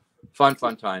 fun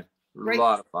time, a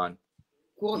lot of fun.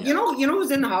 Cool. Yeah. You know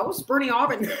who's in the house? Bernie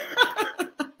Aubin.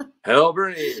 Hello,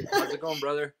 Bernie. How's it going,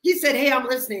 brother? He said, "Hey, I'm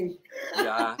listening."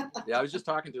 Yeah. I was just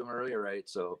talking to him earlier, right?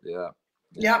 So yeah.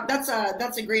 That's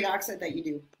a great accent that you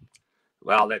do.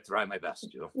 Well, I try my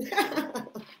best, you know.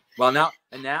 Well,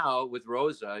 now with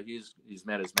Rosa, he's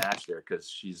met his match there because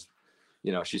she's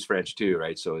French too,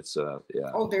 right? So it's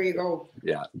yeah. Oh, there you go.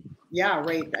 Yeah. Yeah,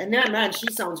 right. And then, man,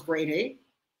 she sounds great, eh?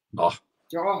 Oh,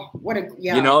 what a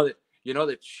yeah. You know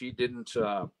that she didn't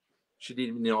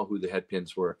even know who the head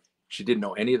pins were. She didn't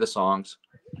know any of the songs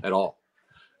at all.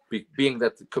 Being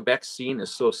that the Quebec scene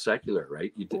is so secular,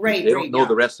 right? They don't know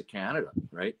the rest of Canada,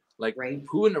 right? Like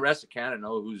who in the rest of Canada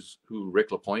know who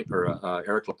Rick Lapointe or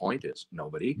Eric Lapointe is?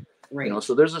 Nobody. Right. You know,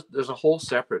 so there's a whole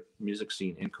separate music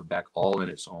scene in Quebec, all in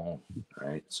its own,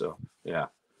 right? So yeah,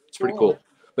 it's pretty cool.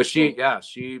 But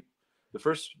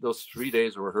those 3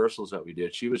 days of rehearsals that we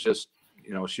did, she was just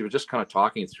kind of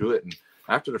talking through it, and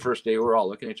after the first day, we were all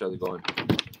looking at each other going,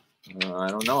 I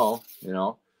don't know, you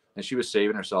know. And she was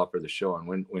saving herself for the show. And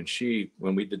when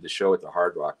we did the show at the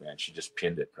Hard Rock, man, she just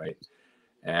pinned it, right?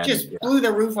 And just blew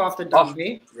the roof off the dome,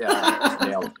 eh?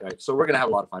 Yeah. Right. So we're gonna have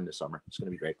a lot of fun this summer. It's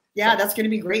gonna be great. Yeah, that's gonna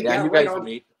be great. Yeah, you guys will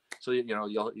meet. So you know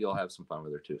you'll have some fun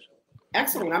with her too.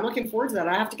 Excellent. I'm looking forward to that.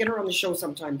 I have to get her on the show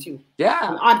sometime too.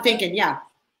 Yeah. I'm thinking, yeah.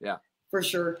 For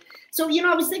sure. So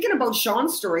I was thinking about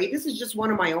Sean's story. This is just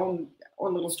one of my own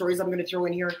little stories I'm gonna throw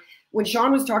in here. When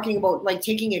Sean was talking about like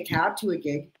taking a cab to a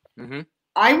gig,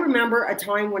 I remember a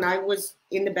time when I was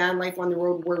in the band Life on the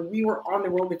Road where we were on the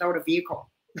road without a vehicle.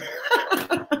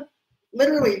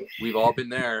 Literally. We've all been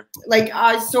there. Like,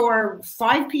 so our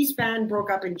 5-piece band broke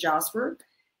up in Jasper,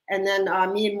 And then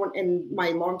me and my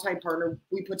longtime partner,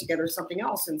 we put together something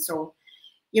else. And so,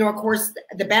 of course,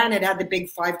 the band had the big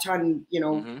 5-ton,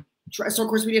 so of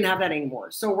course we didn't have that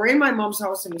anymore. So we're in my mom's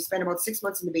house and we spent about 6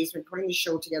 months in the basement putting the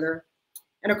show together.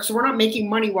 And so we're not making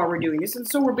money while we're doing this. And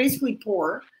so we're basically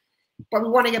poor, but we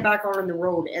want to get back on the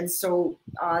road. And so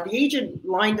the agent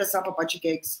lined us up a bunch of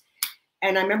gigs.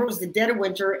 And I remember it was the dead of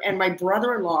winter, and my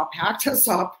brother-in-law packed us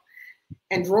up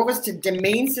and drove us to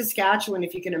Domaine, Saskatchewan,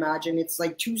 if you can imagine. It's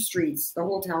like 2 streets. The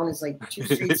whole town is like 2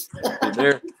 streets.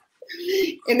 There.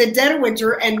 In the dead of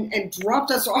winter, and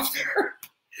dropped us off there.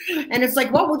 And it's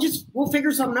like, well, we'll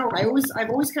figure something out. I've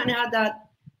always kind of had that,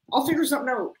 I'll figure something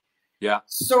out. Yeah.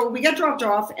 So we get dropped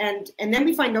off, and then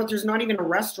we find out there's not even a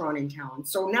restaurant in town.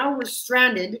 So now we're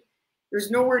stranded. There's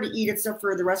nowhere to eat except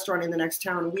for the restaurant in the next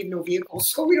town, and we have no vehicle.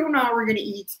 So we don't know how we're going to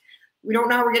eat. We don't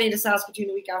know how we're getting to Saskatoon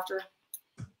the week after.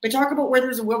 But talk about where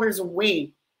there's a will, there's a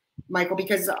way, Michael,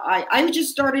 because I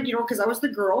just started, because I was the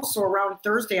girl. So around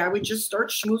Thursday, I would just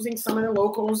start schmoozing some of the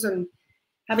locals and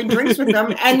having drinks with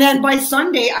them. And then by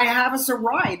Sunday, I have us a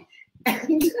ride. And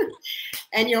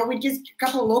we'd just, a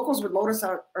couple of locals would load us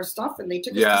our stuff, and they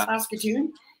took us to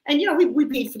Saskatoon. And, we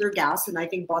paid for their gas, and I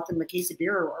think bought them a case of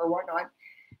beer or whatnot.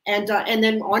 And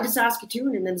then on to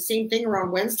Saskatoon, and then the same thing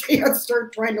around Wednesday. I'd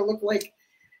start trying to look like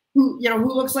who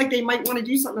looks like they might want to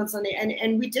do something on Sunday.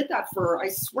 And we did that for, I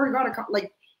swear to God,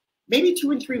 like maybe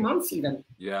 2 and 3 months even.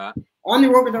 Yeah. On the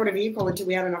road without a vehicle until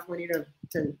we had enough money to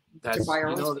buy our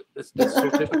own. That's so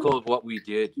typical of what we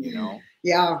did,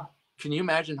 Yeah. Can you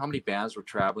imagine how many bands were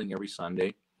traveling every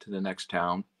Sunday to the next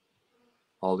town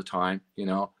all the time,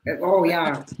 Oh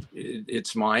yeah.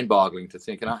 It's mind-boggling to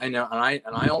think. And I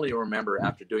only remember,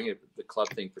 after doing the club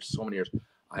thing for so many years,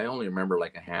 I only remember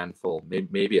like a handful,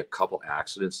 maybe a couple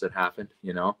accidents that happened,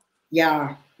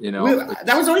 Yeah.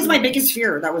 That was always my biggest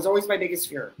fear.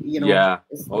 Yeah.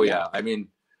 Oh yeah. I mean,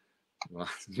 well,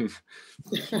 you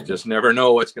just never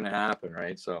know what's going to happen,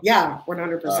 right? So yeah,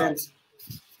 100%.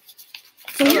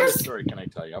 So here's story. Can I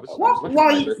tell you?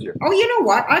 You know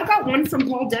what? I've got one from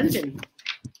Paul Denton.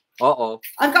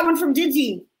 I've got one from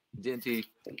Dinty.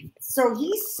 So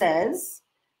he says,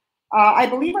 I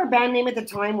believe our band name at the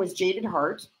time was Jaded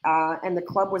Heart, and the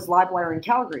club was Livewire in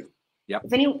Calgary. Yep.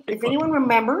 If anyone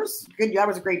remembers, good. That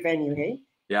was a great venue, hey?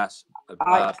 Yes.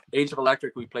 Age of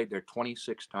Electric, we played there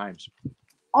 26 times.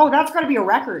 Oh, that's got to be a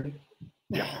record.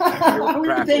 Yeah. We were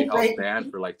practically house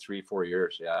band for like 3-4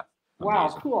 years. Yeah. Amazing.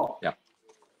 Wow, cool. Yeah.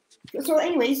 So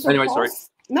anyway, sorry.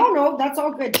 No, that's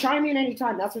all good. Chime in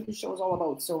anytime. That's what the show is all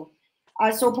about. So,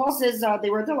 so Paul says they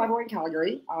were at the Livewire in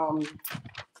Calgary.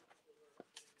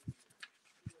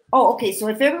 Okay. So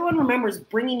if everyone remembers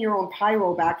bringing your own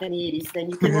pyro back in the 80s, then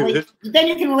you can relate. Then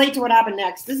you can relate to what happened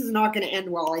next. This is not going to end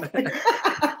well, I think.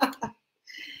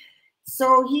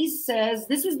 So he says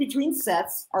this was between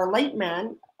sets. Our light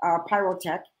man,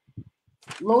 pyrotech,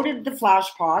 loaded the flash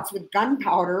pots with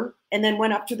gunpowder and then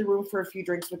went up to the room for a few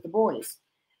drinks with the boys.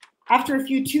 After a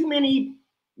few too many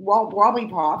wobbly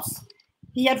pops,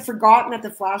 he had forgotten that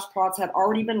the flash pots had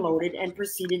already been loaded and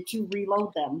proceeded to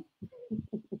reload them.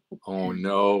 Oh,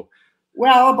 no.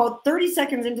 Well, about 30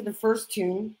 seconds into the first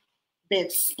tune, they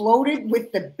exploded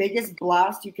with the biggest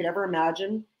blast you could ever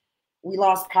imagine. We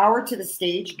lost power to the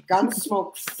stage. Gun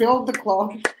smoke filled the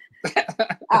club.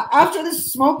 After the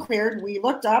smoke cleared, we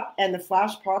looked up, and the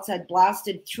flash pots had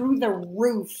blasted through the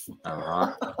roof.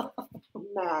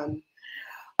 Man.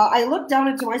 I looked down,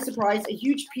 and to my surprise, a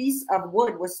huge piece of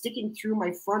wood was sticking through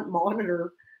my front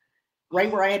monitor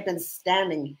right where I had been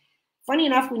standing. Funny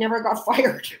enough, we never got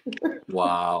fired.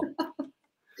 Wow.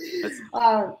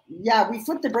 We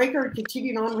flipped the breaker and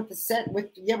continued on with the set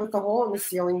with the hole in the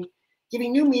ceiling,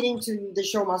 giving new meaning to the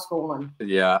show must go on.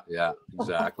 Yeah,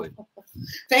 exactly.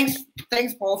 Thanks,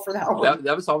 Paul, for that one.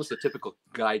 That was almost a typical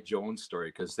Guy Jones story,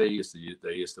 because they used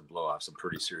to blow off some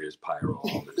pretty serious pyro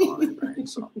all the time, right?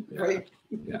 So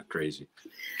yeah, crazy.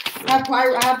 Have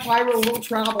pyro will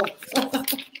travel.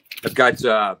 I've got.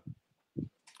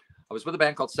 I was with a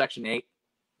band called Section 8.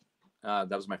 That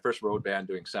was my first road band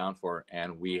doing sound for,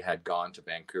 and we had gone to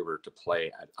Vancouver to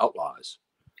play at Outlaws.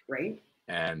 Right.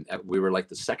 And we were like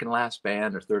the second last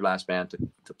band or third last band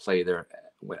to play there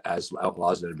as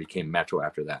Outlaws, and it became Metro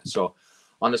after that. So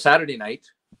on the Saturday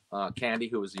night, Candy,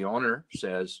 who was the owner,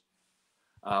 says,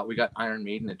 we got Iron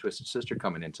Maiden and Twisted Sister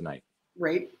coming in tonight.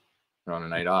 Right. They're on a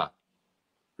night off.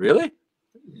 Really?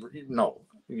 No.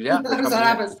 Yeah. How does that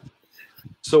happen?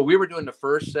 So we were doing the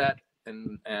first set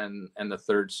and the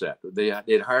third set.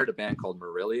 They'd hired a band called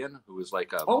Marillion, who was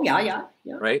like a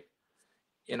right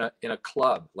in a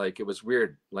club. Like, it was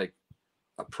weird, like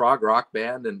a prog rock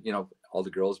band, and all the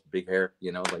girls, big hair,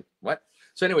 you know, like what?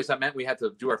 So anyways, that meant we had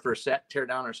to do our first set, tear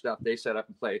down our stuff. They set up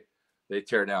and play, they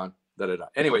tear down, da da da.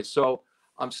 Anyway, so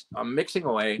I'm mixing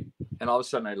away, and all of a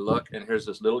sudden I look, and here's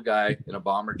this little guy in a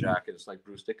bomber jacket. It's like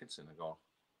Bruce Dickinson. I go,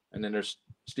 and then there's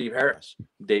Steve Harris,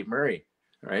 Dave Murray,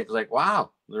 right? It's like,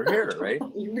 wow, they're here, right?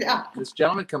 Yeah. This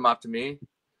gentleman come up to me,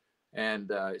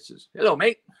 and he says, "Hello,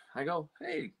 mate." I go,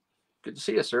 "Hey, good to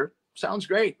see you, sir. Sounds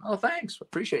great." "Oh, thanks,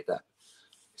 appreciate that."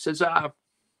 He says,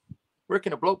 "Where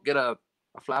can a bloke get a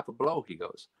flap of blow?" He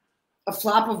goes, A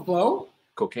flap of blow?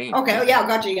 "Cocaine." Okay, yeah,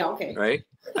 gotcha. Yeah, okay. Right?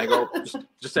 I go,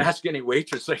 just ask any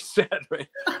waitress, I said, right?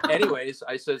 Anyways,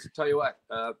 I says, "Tell you what,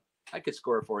 I could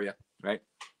score for you," right?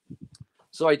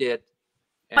 So I did.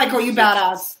 And Michael, you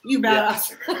badass. You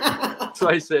badass. Yeah. So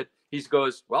I said, he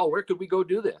goes, "Well, where could we go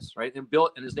do this?" Right? And Bill,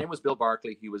 and his name was Bill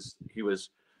Barkley. He was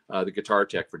the guitar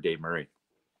tech for Dave Murray.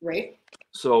 Right.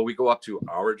 So we go up to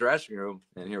our dressing room,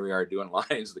 and here we are doing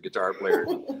lines, the guitar player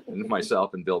and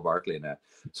myself and Bill Barkley and that.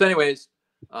 So anyways,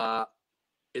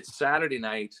 it's Saturday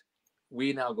night.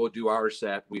 We now go do our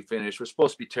set. We finish. We're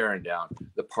supposed to be tearing down.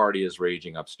 The party is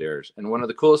raging upstairs. And one of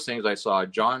the coolest things I saw,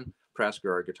 John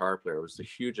Presker, our guitar player, was the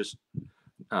hugest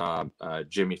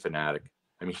Jimmy fanatic.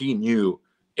 I mean, he knew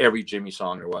every Jimmy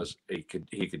song there was. He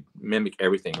could mimic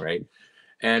everything, right?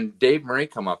 And Dave Murray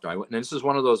come up to me, and this is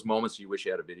one of those moments you wish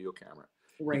you had a video camera.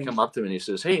 Right. He come up to me and he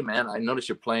says, "Hey man, I noticed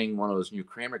you're playing one of those new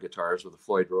Kramer guitars with the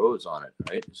Floyd Rose on it,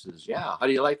 right?" He says, "Yeah, how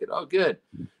do you like it?" "Oh, good."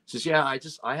 He says, "Yeah,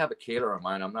 I have a Kaler on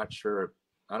mine. I'm not sure.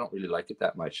 I don't really like it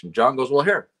that much." And John goes, "Well,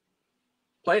 here,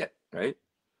 play it," right?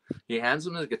 He hands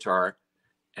him his guitar,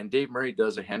 and Dave Murray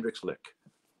does a Hendrix lick.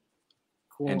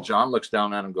 Cool. And John looks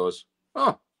down at him and goes,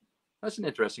 "Oh, that's an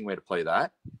interesting way to play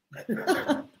that."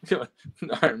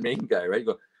 Our main guy, right? You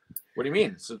go, "What do you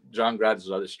mean?" So John grabs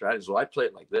his other strategies. "Well, I play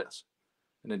it like this."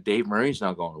 And then Dave Murray's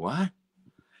now going, "What?"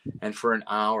 And for an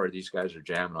hour, these guys are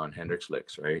jamming on Hendrix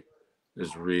licks, right? It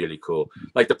was really cool.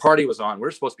 Like the party was on.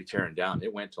 We're supposed to be tearing down.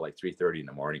 It went to like 3:30 in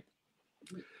the morning.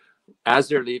 As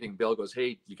they're leaving, Bill goes,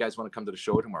 "Hey, you guys want to come to the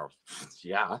show tomorrow?"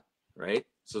 "Yeah." Right?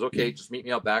 Says, "Okay, just meet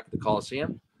me out back at the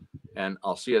Coliseum and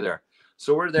I'll see you there."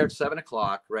 So we're there at 7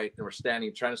 o'clock, right? And we're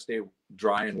standing, trying to stay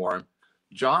dry and warm.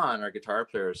 John, our guitar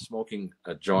player, is smoking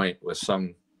a joint with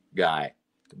some guy.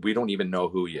 We don't even know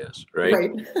who he is, right?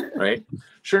 Right?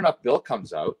 Sure enough, Bill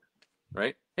comes out,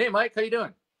 right? "Hey, Mike, how you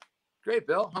doing?" "Great,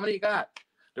 Bill. How many you got?"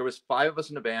 There was 5 of us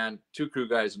in the band, 2 crew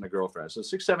guys and a girlfriend. So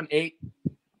 6, 7, 8,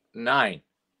 9.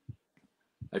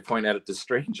 I point at the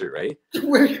stranger, right?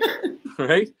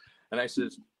 Right? And I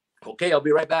says, "Okay, I'll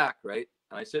be right back," right?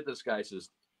 And I said to this guy, I says,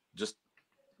 "Just,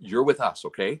 you're with us,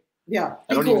 okay?" Yeah.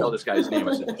 I don't even know this guy's name.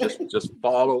 I said, just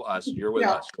follow us. You're with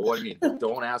us. Go, I mean,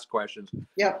 don't ask questions.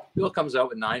 Yeah. Bill comes out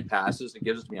with 9 passes and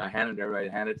gives it to me. I hand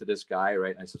it to this guy,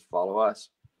 right? And I said, "Follow us."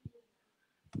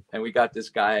 And we got this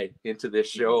guy into this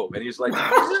show, and he's like,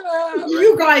 "Yeah,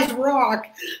 "You guys rock."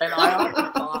 And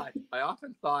I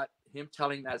often thought him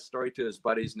telling that story to his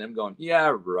buddies and them going,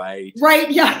 "Yeah, right." Right.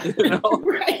 Yeah. You know?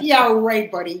 Right. Yeah.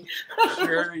 Right, buddy.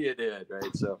 Sure you did,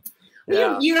 right? So.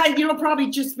 Yeah. You probably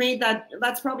just made that.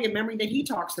 That's probably a memory that he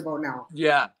talks about now.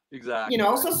 Yeah, exactly. You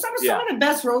know, so some of the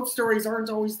best road stories aren't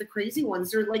always the crazy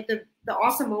ones. They're like the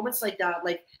awesome moments like that,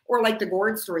 or like the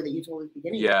Gord story that you told at the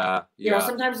beginning. Yeah. You know,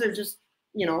 sometimes they're just,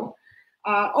 you know.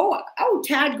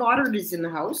 Tad Goddard is in the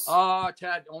house. Oh,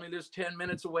 Tad, only lives 10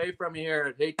 minutes away from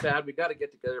here. Hey, Tad, we got to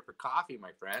get together for coffee,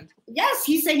 my friend. Yes,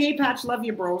 he's saying, "Hey, Patch, love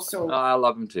you, bro." So I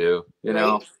love him too. You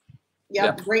know.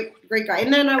 Yeah, great guy.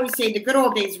 And then I always say the good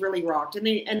old days really rocked, and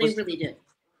they really did.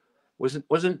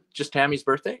 Wasn't just Tammy's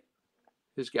birthday?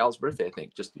 His gal's birthday, I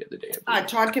think, just the other day.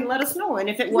 Todd can let us know, and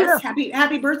if it was,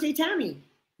 happy birthday, Tammy.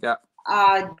 Yeah.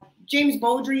 James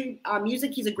Beaudry,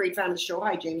 music. He's a great fan of the show.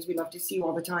 Hi, James. We love to see you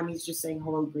all the time. He's just saying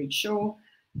hello, great show.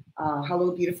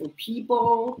 Hello, beautiful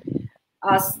people.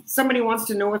 Somebody wants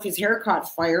to know if his hair caught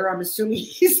fire. I'm assuming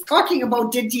he's talking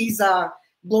about Dinty's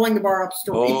blowing the bar up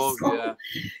story. Oh, so,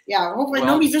 yeah. Hopefully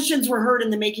no musicians were hurt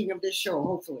in the making of this show,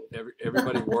 hopefully.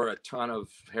 Everybody wore a ton of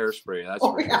hairspray. That's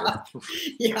for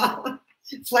sure. Yeah.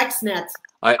 Flex net.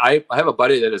 I have a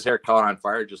buddy that his hair caught on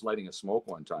fire just lighting a smoke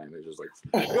one time. It was just like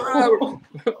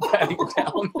patting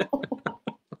down.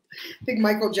 Big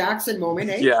Michael Jackson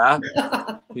moment, eh? Yeah.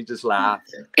 He just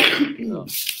laughed. Well,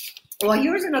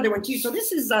 here's another one too. So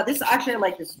this actually, I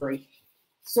like this story.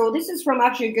 So this is from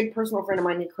actually a good personal friend of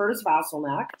mine named Curtis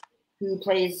Vasselnack, who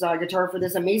plays guitar for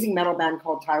this amazing metal band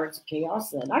called Tyrants of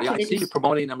Chaos. And actually, I see you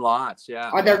promoting them lots.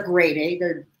 Yeah. Oh, they're great, eh?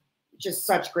 They're just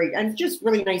such great and just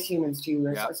really nice humans too,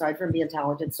 aside from being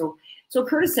talented. So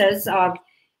Curtis says,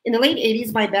 in the late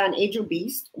 80s, my band Angel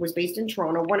Beast was based in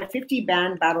Toronto, won a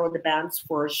 50-band Battle of the Bands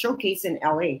for a showcase in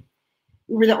LA.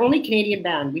 We were the only Canadian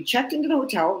band. We checked into the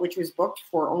hotel, which was booked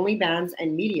for only bands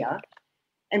and media,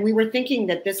 and we were thinking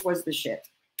that this was the shit.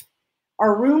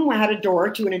 Our room had a door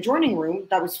to an adjoining room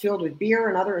that was filled with beer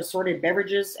and other assorted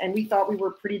beverages, and we thought we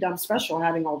were pretty damn special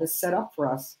having all this set up for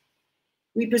us.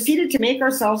 We proceeded to make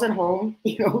ourselves at home,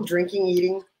 drinking,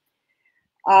 eating,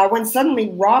 when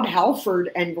suddenly Rob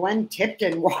Halford and Glenn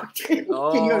Tipton walked in.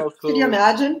 Oh, Can you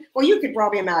imagine? Well, you could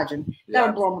probably imagine. Yeah.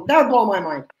 That would blow my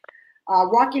mind.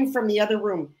 Walking from the other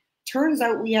room. Turns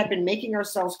out we had been making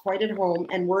ourselves quite at home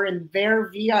and were in their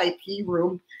VIP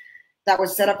room that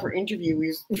was set up for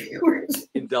interviews.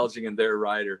 Indulging in their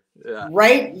rider. Yeah.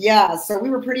 Right? Yeah. So we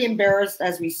were pretty embarrassed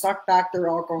as we sucked back their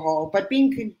alcohol. But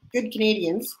being good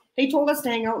Canadians, they told us to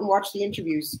hang out and watch the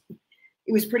interviews.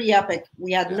 It was pretty epic.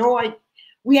 We had no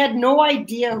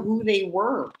idea who they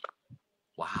were.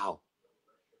 Wow.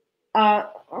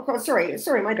 Okay,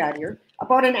 sorry, my bad here.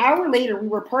 About an hour later, we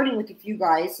were partying with a few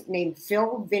guys named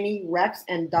Phil, Vinny, Rex,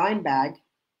 and Dimebag,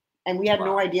 and we had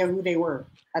no idea who they were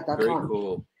at that time. Very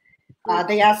cool.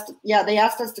 They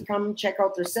asked us to come check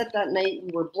out their set that night.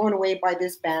 We were blown away by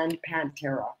this band,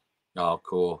 Pantera. Oh,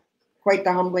 cool. Quite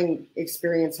the humbling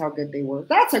experience how good they were.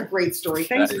 That's a great story.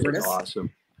 Thanks, Curtis. Awesome.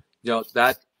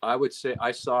 That I would say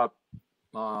I saw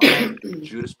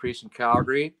Judas Priest in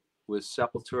Calgary with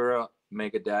Sepultura,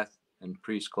 Megadeth, and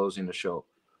Priest closing the show.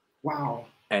 Wow.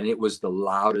 And it was the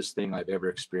loudest thing I've ever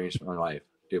experienced in my life.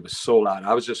 It was so loud.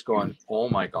 I was just going, oh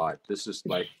my God, this is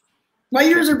like. My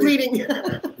ears are bleeding.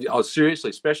 Oh,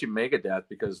 seriously, especially Megadeth,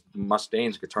 because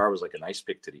Mustaine's guitar was like an ice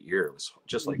pick to the ear. It was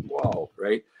just like, whoa,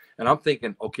 right? And I'm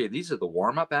thinking, okay, these are the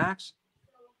warm-up acts.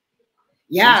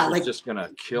 Yeah. Like just going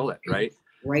to kill it, right?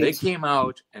 Right. They came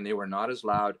out and they were not as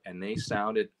loud and they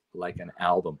sounded like an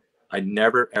album. I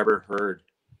never, ever heard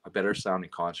a better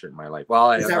sounding concert in my life. Well,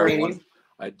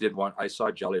 I did one. I saw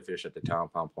Jellyfish at the Town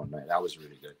Pump one night. That was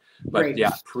really good. But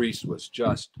yeah, Priest was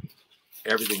just,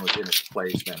 everything was in its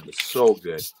place, man. It was so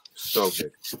good. So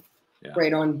good. Yeah.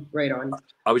 Right on.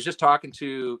 I was just talking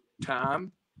to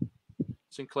Tom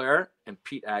Sinclair and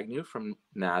Pete Agnew from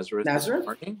Nazareth.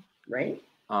 Right.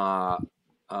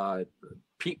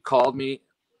 Pete called me.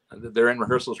 They're in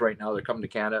rehearsals right now. They're coming to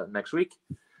Canada next week.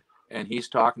 And he's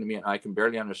talking to me, and I can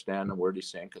barely understand the word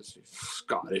he's saying because he's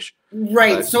Scottish.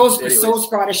 Right, but so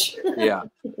Scottish. Yeah.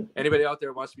 Anybody out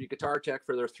there wants to be a guitar tech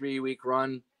for their 3-week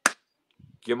run,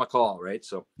 give them a call, right?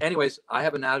 So anyways, I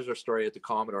have a Nazareth story at the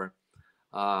Commodore.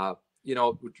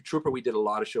 Trooper, we did a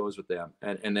lot of shows with them.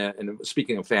 And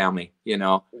speaking of family, and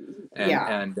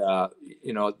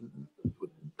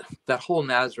that whole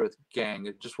Nazareth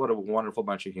gang, just what a wonderful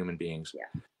bunch of human beings. Yeah.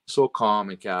 So calm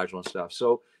and casual and stuff.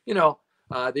 So,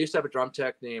 they used to have a drum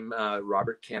tech named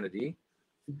Robert Kennedy,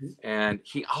 and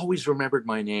he always remembered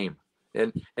my name.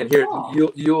 And here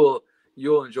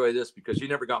you'll enjoy this because you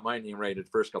never got my name right the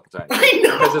first couple times. I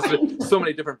know. Because there's so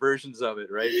many different versions of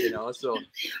it, right? So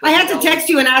I had to text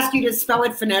you and ask you to spell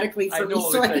it phonetically for me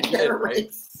so I could get it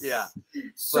right. Yeah.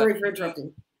 Sorry for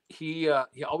interrupting. He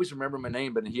always remembered my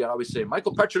name, but he always say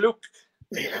Michael Pacholuk.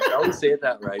 I always say it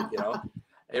that right,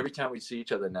 Every time we see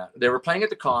each other now. They were playing at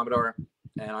the Commodore.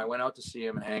 And I went out to see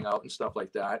him and hang out and stuff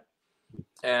like that.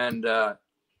 And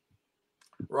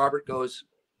Robert goes,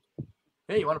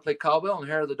 hey, you want to play cowbell and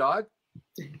hair of the dog?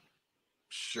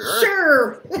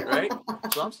 Sure. Right?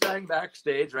 So I'm standing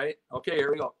backstage, right? Okay,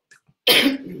 here we go.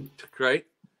 Right?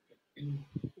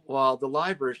 Well, the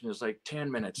live version is like 10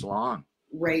 minutes long.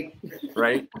 Right.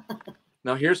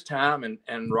 Now here's Tom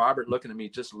and Robert looking at me,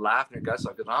 just laughing at guts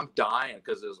because I'm dying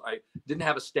because I didn't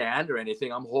have a stand or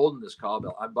anything. I'm holding this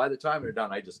cowbell. By the time they're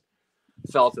done, I just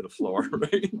fell to the floor.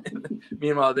 Right?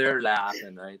 Meanwhile, they're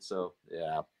laughing. Right? So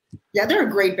yeah. Yeah, they're a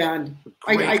great band.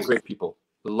 Great people.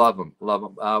 Love them.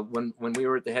 When we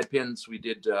were at the Headpins, we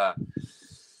did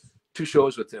 2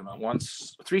 shows with them.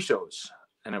 3 shows,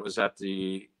 and it was at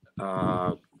the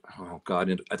at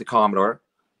the Commodore,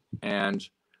 and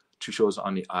 2 shows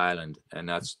on the island.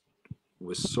 And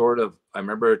was sort of, I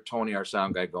remember Tony, our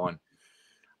sound guy, going,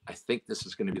 I think this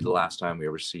is going to be the last time we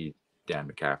ever see Dan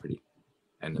McCafferty.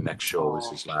 And the next show was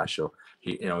his last show.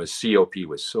 His COP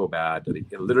was so bad that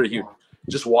he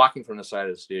just walking from the side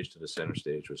of the stage to the center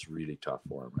stage was really tough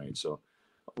for him, right? So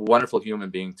a wonderful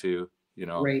human being too.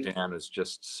 Dan is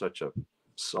just such a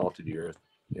salt of the earth,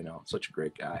 such a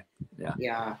great guy. Yeah.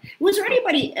 Yeah. Was there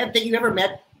anybody that you ever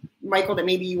met, Michael, that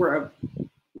maybe you were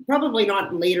probably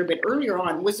not later, but earlier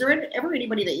on, was there ever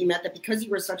anybody that you met that because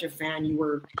you were such a fan, you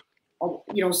were,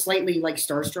 slightly like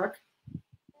starstruck?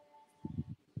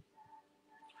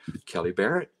 Kelly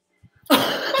Barrett.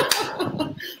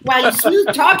 Wow, you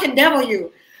smooth talking devil,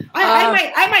 you.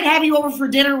 I might have you over for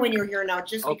dinner when you're here now,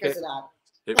 just because of that.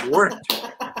 It worked.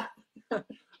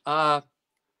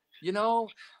 You know,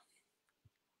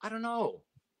 I don't know.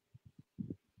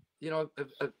 You know,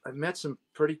 I've met some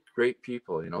pretty great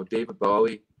people. You know, David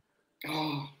Bowie.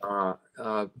 Oh.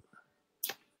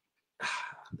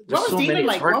 There's so many.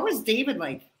 It's hard. What was David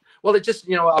like? Well, it just,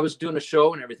 you know, I was doing a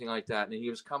show and everything like that, and he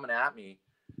was coming at me,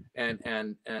 and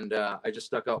I just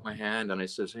stuck out my hand and I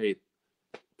says, "Hey,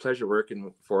 pleasure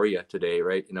working for you today,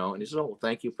 right?" You know, and he says, "Oh, well,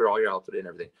 thank you for all your help today and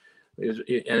everything."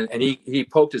 And he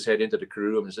poked his head into the crew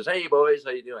room and says, "Hey, boys,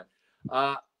 how you doing?"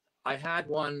 I had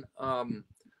one.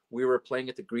 We were playing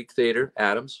at the Greek Theater,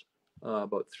 Adams,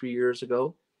 about 3 years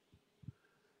ago,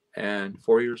 and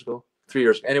 4 years ago, 3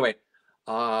 years. Anyway,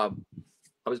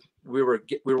 we were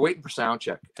waiting for sound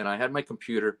check, and I had my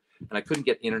computer, and I couldn't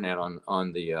get internet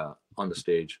on the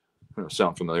stage.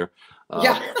 Sound familiar?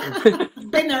 Yeah,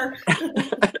 been there.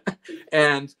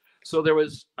 And so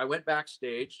I went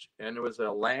backstage, and there was a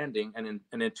landing, and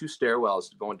then 2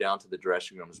 stairwells going down to the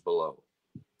dressing rooms below.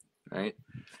 Right.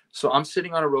 So I'm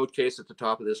sitting on a road case at the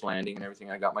top of this landing and everything.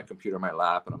 I got my computer in my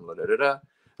lap, and I'm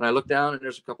and I look down, and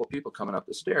there's a couple of people coming up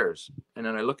the stairs, and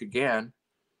then I look again,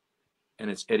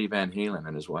 and it's Eddie Van Halen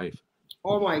and his wife.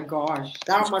 Oh my gosh,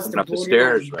 that must have up the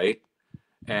stairs, right?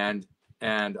 And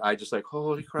I just like,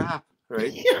 holy crap,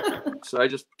 right? So I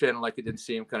just pretend like I didn't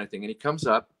see him, kind of thing. And he comes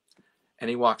up, and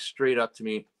he walks straight up to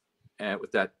me,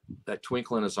 with that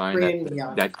twinkle in his eye,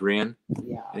 that grin.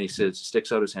 Yeah. And he says,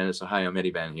 sticks out his hand and says, "Hi, I'm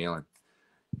Eddie Van Halen."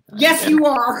 Yes, you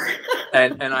are.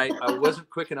 and I wasn't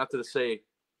quick enough to say,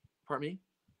 "Pardon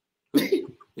me,"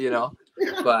 you know,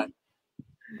 but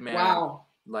man, wow.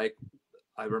 Like,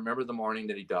 I remember the morning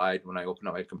that he died when I opened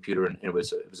up my computer, and it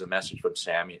was a message from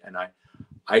Sammy, and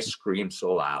I screamed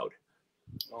so loud,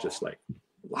 just like,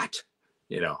 what,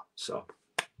 you know? So,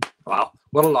 wow,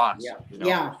 what a loss. Yeah, you know?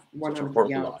 Yeah, such a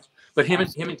horrible loss. But him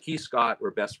and Keith Scott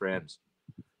were best friends.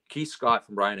 Keith Scott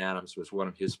from Bryan Adams was one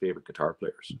of his favorite guitar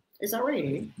players. Is that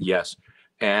right? Yes,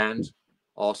 and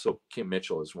also Kim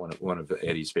Mitchell is one of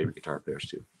Eddie's favorite guitar players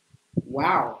too.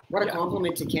 Wow, what a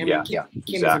compliment to Kim. Yeah, Kim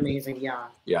exactly. is amazing. Yeah.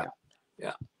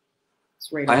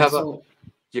 It's right. I have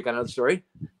you got another story?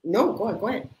 No, go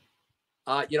ahead.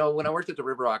 You know, when I worked at the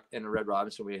River Rock and the Red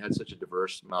Robinson, we had such a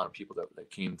diverse amount of people that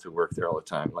came to work there all the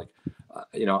time. Like,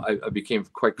 you know, I became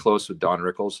quite close with Don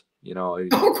Rickles. You know,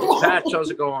 Pat,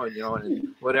 how's it going? You know,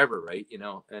 and whatever, right? You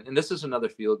know, and this is another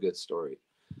feel-good story.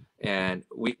 And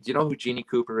do you know who Jeannie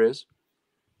Cooper is?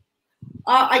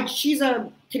 She's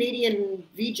a Canadian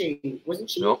VJ, wasn't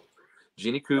she? Nope.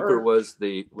 Jeannie Cooper was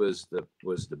the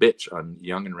bitch on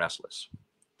Young and Restless,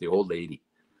 the old lady,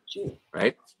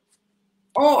 right?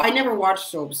 Oh, I never watched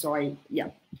soap, so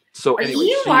So anyway,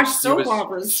 you watched soap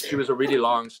operas. She was a really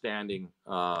long-standing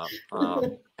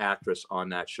actress on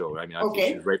that show. I mean,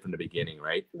 she was right from the beginning,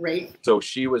 right? Right. So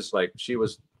she was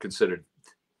considered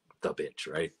the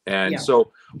bitch, right? And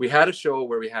so we had a show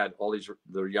where we had all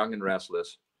the Young and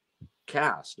Restless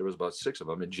cast. There was about 6 of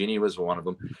them, and Jeannie was one of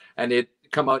them. And they'd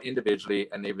come out individually,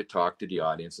 and they would talk to the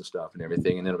audience and stuff and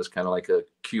everything. And then it was kind of like a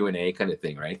Q&A kind of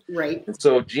thing, right? Right. And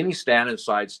so Jeannie's standing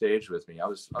side stage with me. I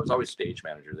was always stage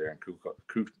manager there and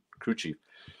crew chief.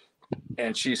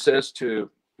 And she says to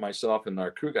myself and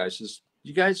our crew guys, says,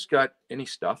 "You guys got any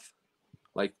stuff?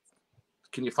 Like,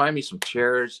 can you find me some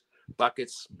chairs,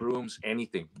 buckets, brooms,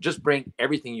 anything? Just bring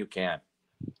everything you can."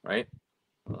 Right?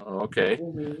 Okay.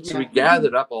 Mm-hmm. So we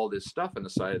gathered up all this stuff on the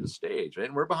side of the stage, right?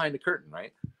 And we're behind the curtain,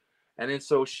 right? And then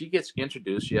so she gets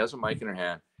introduced. She has a mic in her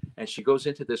hand, and she goes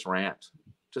into this rant,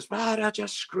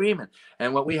 just screaming.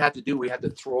 And what we had to do, we had to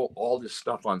throw all this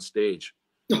stuff on stage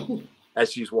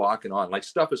as she's walking on. Like,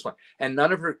 stuff is fun. And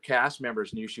none of her cast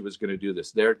members knew she was going to do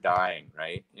this. They're dying,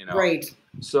 right? You know. Right.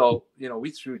 So, you know, we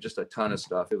threw just a ton of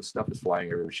stuff. Stuff was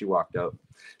flying everywhere. She walked out.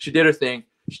 She did her thing.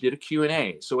 She did a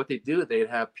Q&A. So what they do, they'd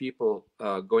have people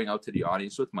going out to the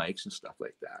audience with mics and stuff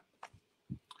like that.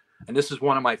 And this is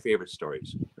one of my favorite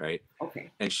stories, right? Okay.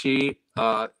 And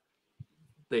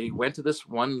they went to this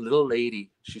one little lady.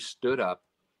 She stood up,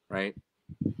 right?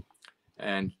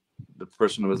 And the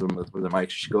person with the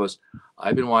mic, she goes,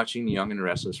 "I've been watching Young and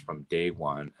Restless from day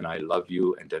one, and I love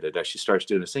you." And da-da-da. She starts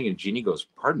doing this thing, and Jeannie goes,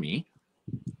 "Pardon me?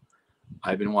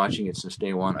 I've been watching it since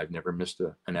day one. I've never missed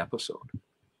an episode."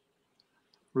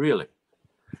 "Really?"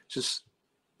 Just,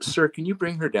 "Sir, can you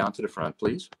bring her down to the front,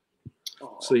 please?"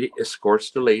 So he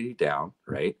escorts the lady down,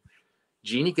 right?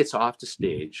 Jeannie gets off the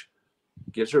stage,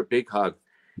 gives her a big hug,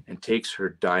 and takes her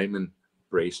diamond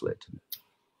bracelet.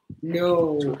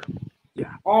 No.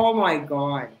 Yeah. Oh my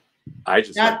God. I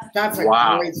just that's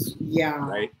wow. A great, yeah.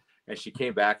 Right. And she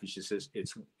came back and she says,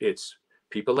 "It's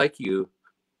people like you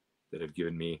that have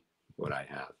given me what I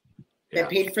have." That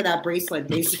paid for that bracelet,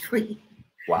 basically.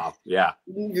 Wow. Yeah.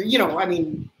 You know, I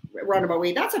mean, roundabout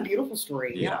way. That's a beautiful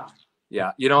story. Yeah.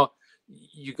 Yeah. You know,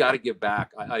 you got to give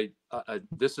back.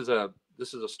 This is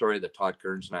a story that Todd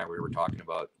Kearns and I, we were talking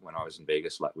about when I was in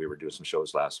Vegas. We were doing some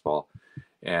shows last fall,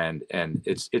 and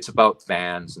it's about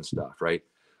fans and stuff, right?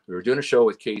 We were doing a show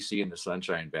with Casey and the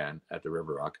Sunshine Band at the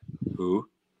River Rock,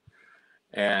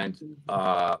 and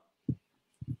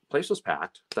place was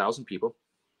packed, 1,000 people,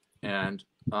 and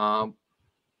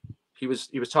he was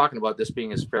talking about this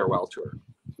being his farewell tour.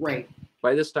 Right.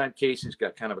 By this time, Casey's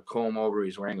got kind of a comb over.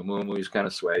 He's wearing a muumuu. He's kind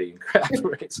of sweaty and crap.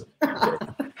 Right? So, okay.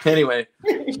 Anyway,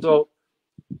 so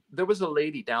there was a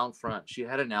lady down front. She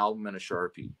had an album and a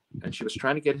Sharpie, and she was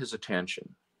trying to get his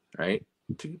attention, right?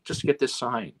 To just get this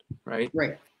signed, right?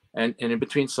 Right. And in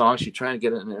between songs, she'd try to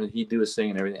get it, and he'd do his thing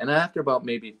and everything. And after about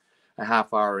maybe a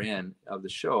half hour in of the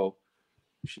show,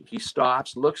 he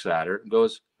stops, looks at her, and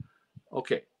goes,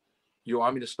 "Okay, you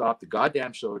want me to stop the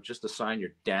goddamn show just to sign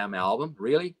your damn album?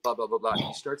 Really? Blah, blah, blah, blah." And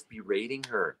he starts berating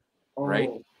her,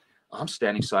 right? I'm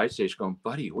standing side stage going,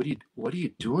 "Buddy, what are you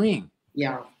doing?"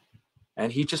 Yeah.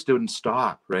 And he just didn't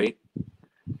stop, right?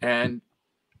 And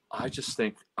I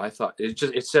thought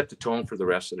it set the tone for the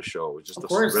rest of the show. It was just the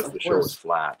rest of the show was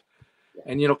flat. Yeah.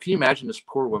 And, you know, can you imagine this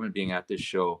poor woman being at this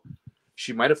show?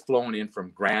 She might have flown in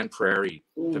from Grand Prairie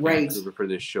to Vancouver for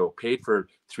this show, paid for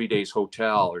 3 da's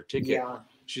hotel or ticket. Yeah.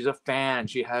 She's a fan.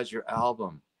 She has your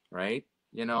album, right?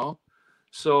 You know?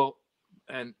 So,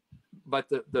 but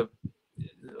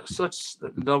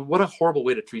what a horrible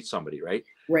way to treat somebody, right?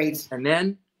 Right. And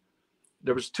then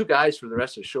there was 2 guys for the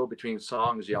rest of the show between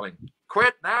songs yelling,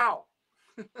 "Quit now."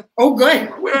 Oh,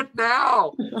 good. Quit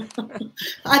now.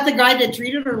 At the guy that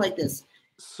treated her like this.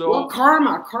 So, well,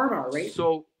 karma, right?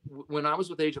 So when I was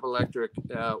with Age of Electric,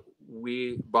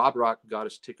 Bob Rock got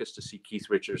us tickets to see Keith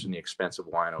Richards and the Expensive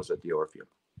Winos at the Orpheum.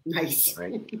 Nice.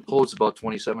 Right? Holds about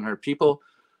 2,700 people.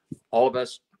 All of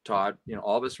us, Todd, you know,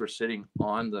 all of us were sitting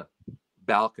on the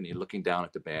balcony looking down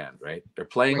at the band, right? They're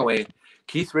playing away.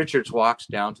 Keith Richards walks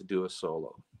down to do a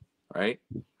solo, right?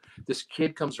 This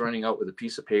kid comes running out with a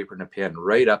piece of paper and a pen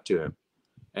right up to him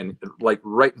and like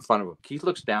right in front of him. Keith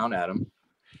looks down at him.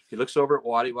 He looks over at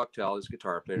Waddy Wachtel, his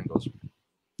guitar player, and goes,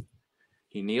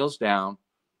 he kneels down,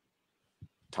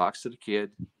 talks to the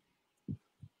kid.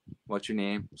 "What's your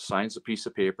name?" Signs a piece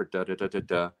of paper,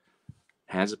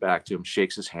 hands it back to him,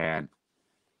 shakes his hand,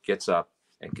 gets up,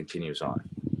 and continues on.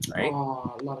 Right?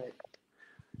 Oh, love it.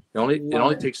 It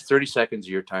only takes 30 seconds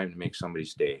of your time to make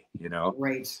somebody's day, you know?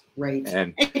 Right.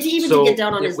 And to so get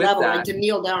down on his level, that, like to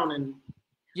kneel down and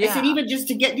yeah. I said even just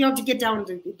to get down to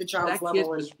the child's that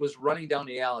level. Kid was running down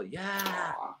the alley.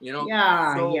 Yeah. You know?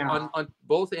 Yeah. So yeah. On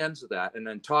both ends of that. And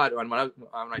then Todd, when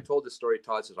I told this story,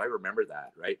 Todd says, "I remember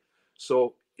that," right?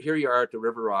 So here you are at the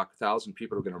River Rock, 1,000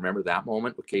 people are going to remember that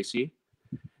moment with Casey,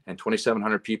 and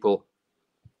 2,700 people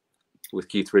with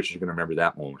Keith Richards are going to remember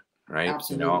that moment, right?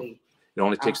 Absolutely. You know, it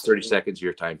only takes 30 seconds of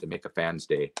your time to make a fan's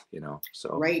day, you know.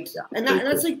 So right, yeah, and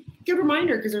that's a good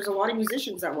reminder because there's a lot of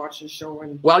musicians that watch this show,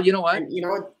 and well, you know what, and, you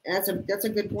know, that's a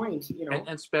good point, you know, and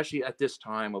especially at this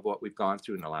time of what we've gone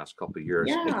through in the last couple of years,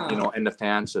 yeah. and, you know, and the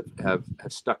fans have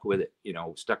stuck with it, you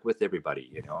know, stuck with everybody,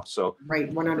 you know. So right,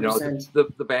 100%. You know,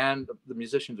 the band, the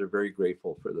musicians are very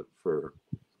grateful for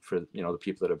you know the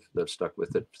people that have stuck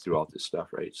with it throughout this stuff,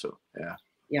 right? So yeah.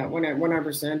 Yeah,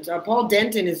 100%. Paul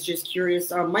Denton is just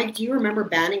curious. Mike, do you remember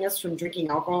banning us from drinking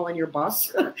alcohol on your bus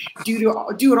due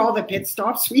to all the pit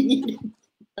stops we needed?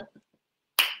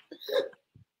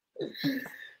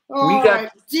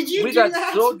 We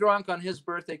got so drunk on his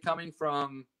birthday coming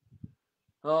from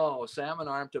Salmon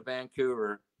Arm to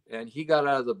Vancouver, and he got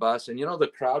out of the bus, and you know the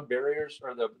crowd barriers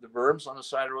or the berms on the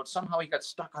side of the road. Somehow he got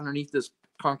stuck underneath this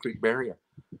concrete barrier.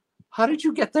 How did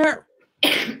you get there?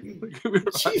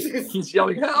 Jesus. He's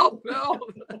yelling, "Help!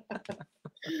 Help!"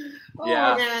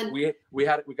 Yeah, man. we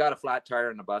got a flat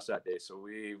tire on the bus that day, so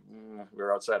we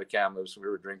were outside of Kamloops. We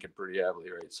were drinking pretty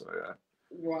heavily, right? So yeah,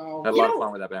 wow, had a lot of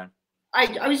fun with that band.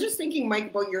 I was just thinking,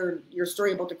 Mike, about your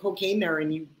story about the cocaine there,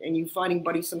 and you finding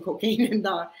Buddy some cocaine, and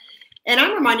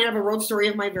I'm reminded of a road story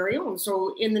of my very own.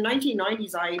 So in the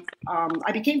 1990s,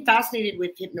 I became fascinated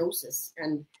with hypnosis,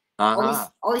 and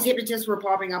all these hypnotists were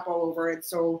popping up all over it.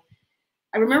 So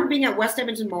I remember being at West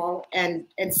Edmonton Mall and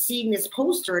seeing this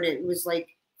poster, and it was like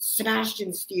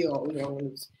Sebastian Steele, you know,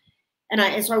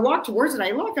 and so I walked towards it.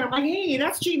 I look and I'm like, hey,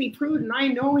 that's Jamie Prude, and I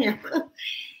know him.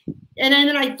 And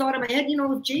then I thought in my head, you know,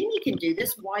 if Jamie can do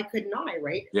this, why couldn't I,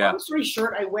 right? Yeah. Long story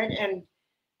short, I went and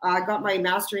got my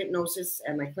master hypnosis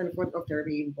and my clinical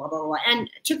hypnotherapy, blah, blah, blah, and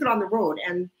took it on the road.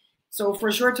 And So for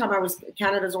a short time, I was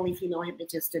Canada's only female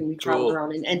hypnotist, and we traveled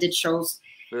around and did shows.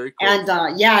 Very cool.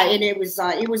 And yeah, and it was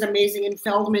amazing. And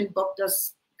Feldman booked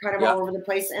us kind of all over the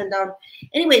place. And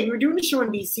anyway, we were doing a show in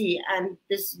BC, and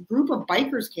this group of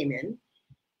bikers came in,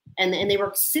 and they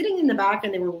were sitting in the back,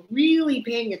 and they were really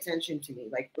paying attention to me,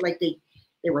 like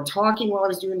they were talking while I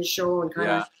was doing the show, and kind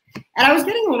of. And I was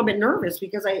getting a little bit nervous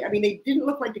because I mean, they didn't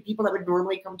look like the people that would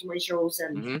normally come to my shows,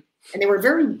 and and they were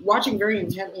watching very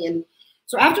intently. And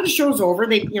so after the show's over,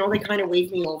 they kind of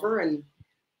waved me over, and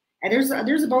there's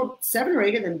about 7 or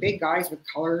 8 of them, big guys with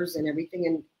colors and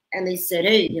everything, and they said,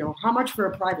 hey, how much for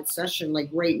a private session, like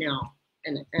right now?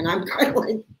 And I'm kind of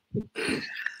like,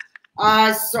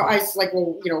 so I was like,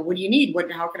 well, what do you need?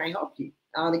 How can I help you?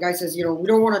 The guy says, we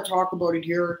don't want to talk about it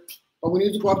here, but we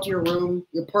need to go up to your room.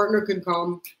 Your partner can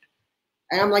come.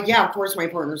 And I'm like, yeah, of course my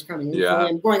partner's coming. Yeah.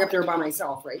 I'm going up there by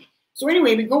myself, right? So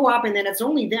anyway, we go up, and then it's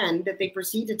only then that they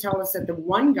proceed to tell us that the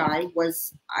one guy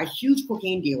was a huge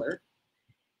cocaine dealer,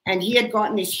 and he had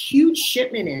gotten this huge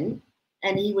shipment in,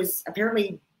 and he was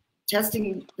apparently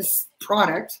testing this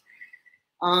product,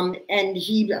 and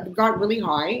he got really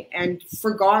high and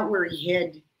forgot where he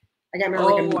hid. I can't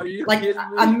remember, like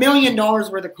 $1 million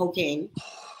worth of cocaine,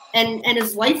 and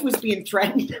his life was being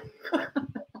threatened.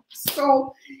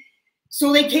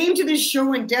 So they came to this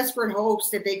show in desperate hopes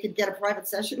that they could get a private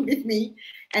session with me,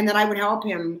 and that I would help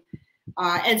him.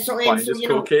 And so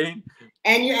cocaine.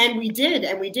 And we did,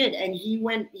 and he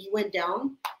went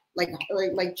down.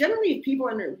 Like generally, if people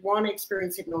want to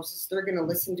experience hypnosis, they're going to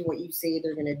listen to what you say.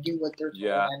 They're going to do what they're told.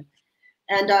 Yeah.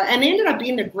 And they ended up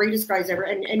being the greatest guys ever.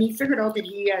 And he figured out that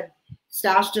he had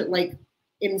stashed it like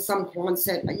in some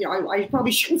Quonset. I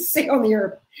probably shouldn't say on the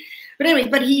air. But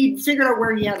anyway, he figured out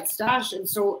where he had it stashed. And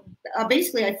so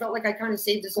basically I felt like I kind of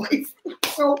saved his life.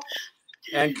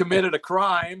 And committed a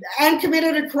crime.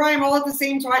 All at the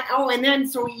same time. Oh, and then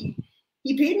so he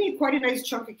paid me quite a nice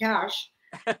chunk of cash.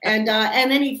 And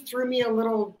then he threw me a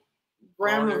little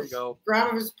gram of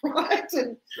his product.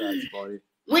 And, that's funny.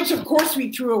 Which of course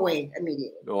we threw away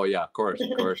immediately. Oh yeah, of course.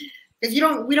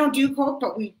 Because we don't do coke,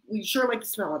 but we sure like the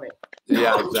smell of it.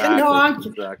 Yeah,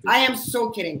 exactly. Exactly. I am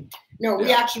so kidding. No,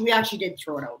 we actually did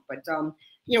throw it out, but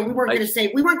we weren't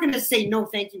going to say no,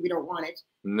 thank you, we don't want it.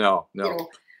 No.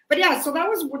 But yeah, so that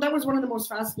was one of the most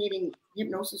fascinating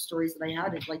hypnosis stories that I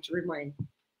had, like during my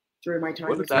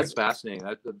time. That's fascinating.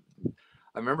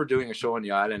 I remember doing a show on the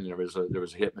island, and there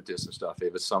was a hypnotist and stuff.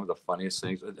 It was some of the funniest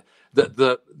things.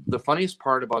 The funniest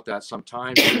part about that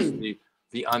sometimes is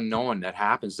the unknown that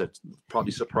happens that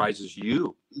probably surprises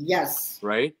you. Yes.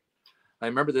 Right. I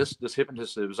remember this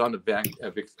hypnotist. It was on the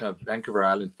Vancouver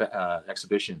Island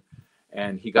exhibition,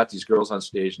 and he got these girls on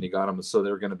stage, and he got them so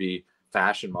they were going to be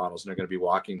fashion models, and they're going to be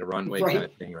walking the runway kind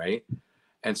of thing, right?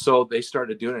 And so they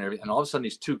started doing it, and everything, and all of a sudden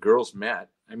these 2 girls met.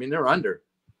 I mean, they're under,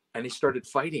 and they started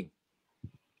fighting.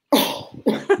 And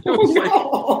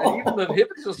even the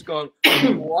hypnotist going,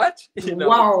 what?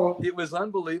 Wow. It was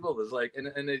unbelievable. It was like, and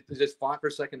they just fought for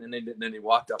a second, and then they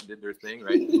walked up and did their thing,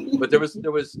 right? But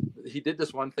he did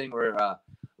this one thing where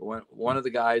one of the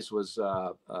guys was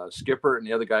Skipper, and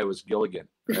the other guy was Gilligan,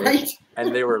 right?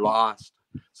 And they were lost.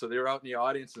 So they were out in the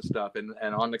audience and stuff, and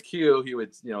on the cue he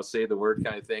would say the word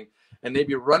kind of thing, and they'd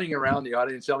be running around the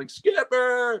audience yelling,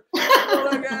 Skipper!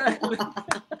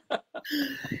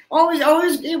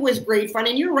 Always, it was great fun.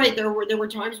 And you're right, there were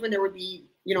times when there would be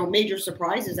major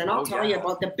surprises, and I'll tell you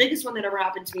about the biggest one that ever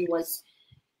happened to me was,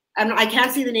 and I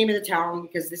can't say the name of the town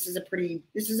because this is a pretty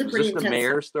intense. The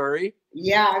mayor story?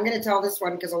 Yeah, I'm going to tell this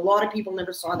one because a lot of people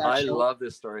never saw that show. I love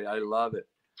this story. I love it.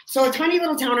 So a tiny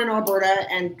little town in Alberta,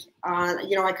 and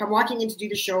I come walking in to do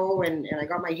the show, and I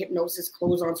got my hypnosis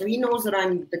clothes on, so he knows that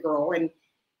I'm the girl, and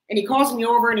he calls me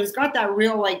over, and he's got that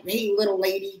real like, hey, little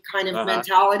lady kind of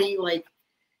mentality, like,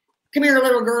 come here,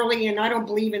 little girly, and I don't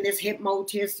believe in this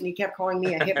hypnotist, and he kept calling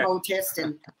me a hypnotist,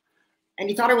 and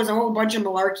he thought it was a whole bunch of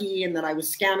malarkey, and that I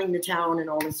was scamming the town and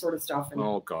all this sort of stuff. And,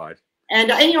 oh God. And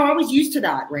I was used to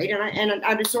that, right?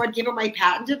 So I'd give him my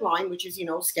patented line, which is,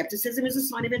 skepticism is a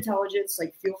sign of intelligence.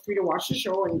 Like, feel free to watch the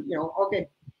show, and all good.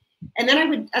 And then I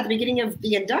would, at the beginning of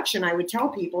the induction, I would tell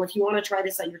people, if you want to try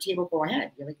this at your table, go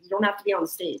ahead. You don't have to be on the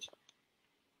stage.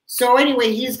 So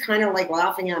anyway, he's kind of like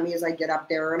laughing at me as I get up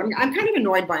there, and I'm kind of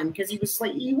annoyed by him because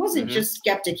he wasn't just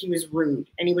skeptic, he was rude,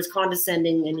 and he was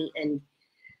condescending,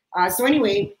 so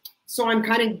anyway. So I'm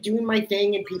kind of doing my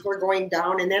thing, and people are going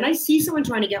down, and then I see someone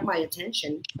trying to get my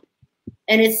attention,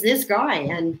 and it's this guy,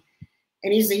 and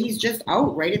he's just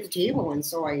out right at the table, and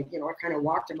so I kind of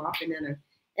walked him up,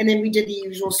 and then we did the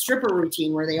usual stripper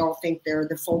routine where they all think they're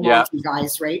the full Monty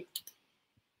guys, right?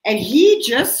 And he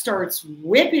just starts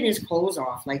whipping his clothes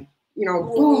off, like you know,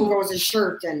 boom goes his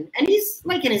shirt, and he's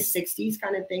like in his 60s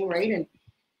kind of thing, right?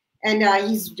 And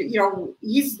he's, you know,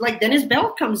 he's like, then his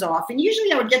belt comes off, and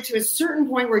usually I would get to a certain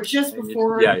point where just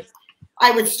before I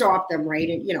would stop them, right?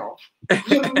 And you know,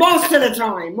 most of the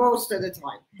time.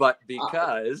 But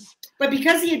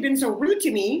because he had been so rude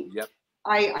to me, yep.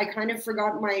 I kind of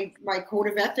forgot my code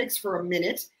of ethics for a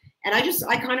minute, and I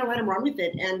kind of let him run with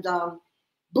it, and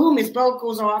boom, his belt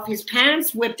goes off, his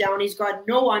pants whip down, he's got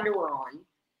no underwear on.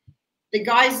 The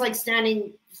guy's like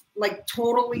standing like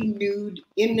totally nude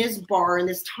in this bar in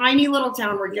this tiny little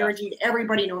town where guaranteed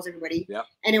everybody knows everybody. Yep.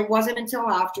 And it wasn't until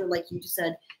after, like you just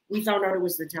said, we found out it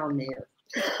was the town mayor.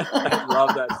 I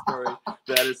love that story.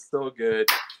 That is so good.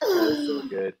 That is so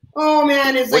good. Oh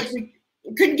man, it's like we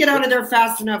couldn't get out of there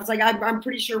fast enough. It's like I'm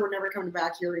pretty sure we're never coming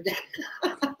back here again.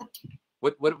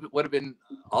 What would have been?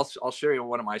 I'll share you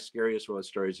one of my scariest road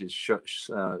stories. Is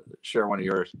share one of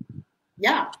yours.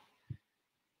 Yeah.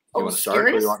 You want to start?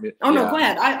 Or you want me? No, go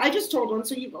ahead. I just told one,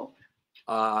 so you go.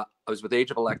 I was with Age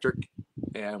of Electric,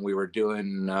 and we were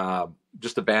doing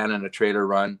just a band and a trailer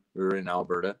run. We were in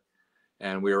Alberta,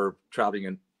 and we were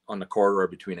traveling on the corridor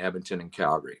between Edmonton and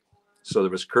Calgary. So there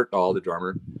was Kurt Dahl, the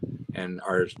drummer, and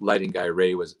our lighting guy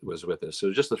Ray was with us.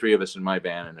 So just the three of us in my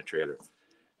van and a trailer,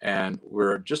 and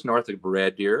we're just north of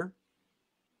Red Deer,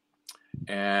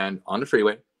 and on the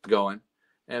freeway going.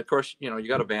 And of course, you know, you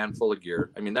got a van full of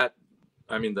gear.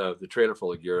 The trailer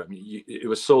full of gear. I mean, it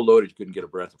was so loaded you couldn't get a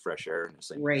breath of fresh air, and this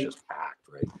thing was just packed,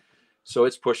 right? So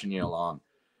it's pushing you along,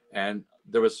 and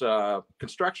there was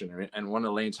construction, and one of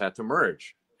the lanes had to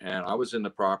merge, and I was in the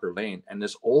proper lane, and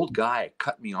this old guy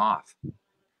cut me off,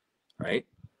 right?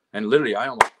 And literally, I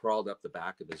almost crawled up the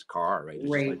back of his car, right?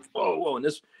 Like, whoa, and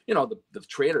this, you know, the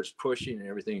trailer's pushing and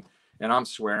everything, and I'm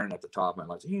swearing at the top of my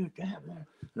lungs, you damn man,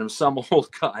 and I'm some old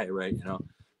guy, right? You know,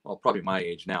 well, probably my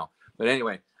age now, but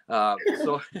anyway.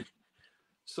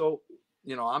 So,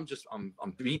 you know, I'm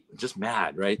beat, just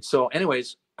mad. Right. So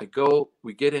anyways,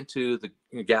 we get into the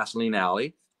gasoline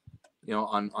alley, you know,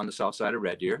 on the south side of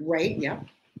Red Deer. Right. Yeah.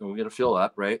 And we're going to fill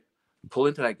up, right? Pull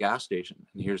into that gas station.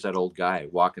 And here's that old guy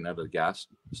walking out of the gas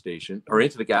station or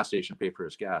into the gas station, pay for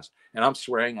his gas. And I'm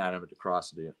swearing at him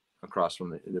across from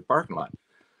the parking lot.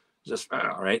 Just,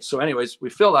 all right. So anyways, we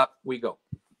fill up, we go.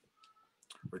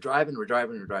 We're driving.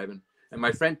 And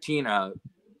my friend Tina,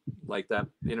 like that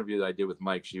interview that I did with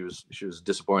Mike, she was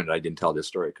disappointed I didn't tell this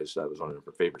story because that was one of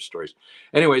her favorite stories.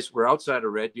 Anyways, we're outside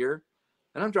of Red Deer,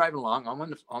 and I'm driving along.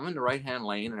 I'm in the right hand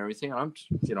lane and everything, and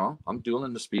I'm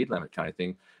doing the speed limit kind of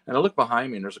thing. And I look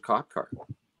behind me, and there's a cop car.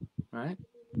 Right?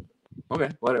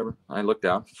 Okay, whatever. I look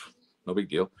down, no big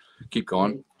deal. Keep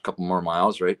going, a couple more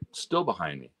miles. Right? Still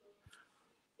behind me.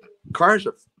 Cars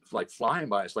are like flying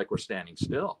by us, like we're standing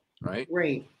still. Right?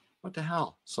 Right. What the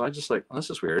hell? So I just like, oh, this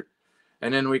is weird.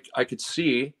 And then I could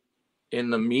see in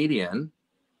the median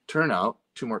turnout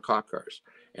 2 more cop cars.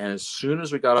 And as soon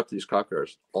as we got up to these cop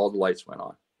cars, all the lights went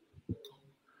on.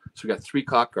 So we got 3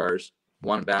 cop cars,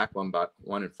 one back, one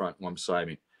in front, one beside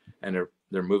me. And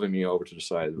they're moving me over to the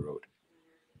side of the road.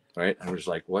 Right? And we're just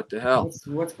like, what the hell?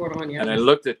 What's going on? Yeah. And I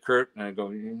looked at Kurt and I go,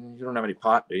 you don't have any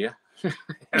pot, do you?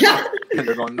 And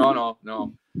they're going,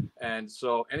 no. And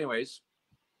so anyways,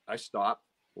 I stop.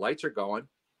 Lights are going,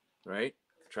 right?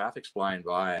 Traffic's flying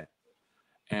by,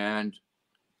 and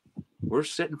we're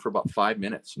sitting for about 5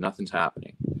 minutes. Nothing's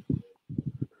happening. And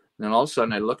then all of a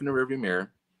sudden, I look in the rearview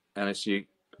mirror, and I see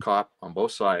a cop on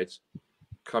both sides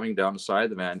coming down the side of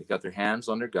the van. They got their hands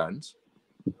on their guns.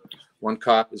 One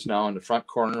cop is now in the front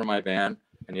corner of my van,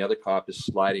 and the other cop is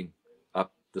sliding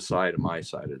up the side of my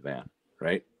side of the van.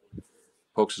 Right?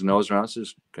 Pokes his nose around,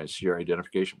 says, "Can I see your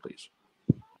identification, please?"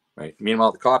 Right.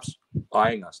 Meanwhile, the cops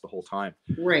eyeing us the whole time.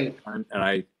 Right. And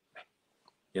I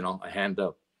hand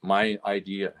up my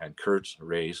ID and Kurt's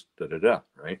raised,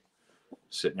 right?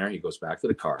 Sitting there, he goes back to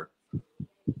the car.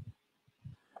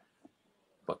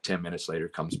 About 10 minutes later,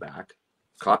 comes back.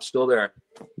 Cop's still there.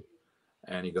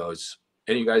 And he goes,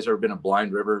 any of you guys ever been in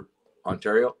Blind River,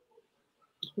 Ontario?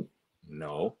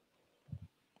 No.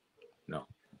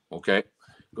 Okay.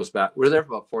 Goes back. We're there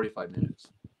for about 45 minutes.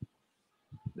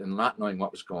 And not knowing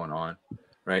what was going on,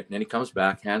 right? And then he comes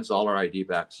back, hands all our ID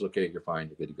back, says, okay, you're fine,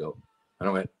 you're good to go. And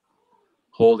I went,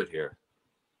 hold it here.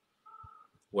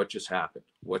 What just happened?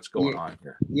 What's going on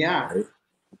here? Yeah. Right?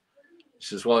 He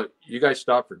says, well, you guys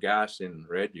stopped for gas in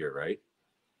Red Deer, right?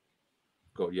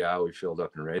 Go, yeah, we filled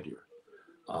up in Red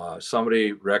Deer.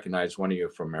 Somebody recognized one of you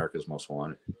from America's Most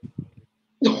Wanted.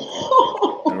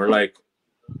 And we're like,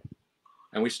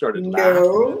 and we started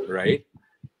laughing, right?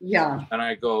 Yeah. And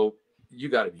I go, you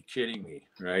got to be kidding me,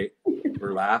 right?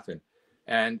 We're laughing.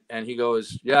 And he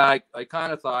goes, yeah, I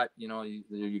kind of thought,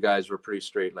 you guys were pretty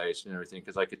straight laced and everything,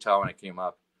 because I could tell when I came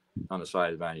up on the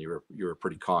side of the van, you were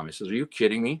pretty calm. He says, are you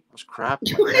kidding me? I was crap.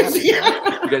 You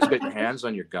guys got your hands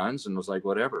on your guns, and was like,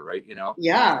 whatever, right?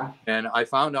 Yeah. And I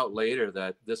found out later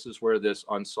that this is where this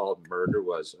unsolved murder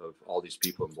was of all these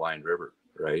people in Blind River,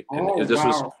 right? Oh, And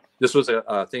wow. this was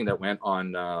a thing that went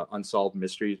on Unsolved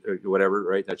Mysteries or whatever,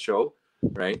 right? That show,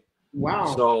 right?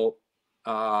 Wow.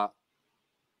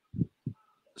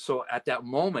 So at that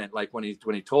moment, like when he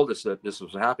told us that this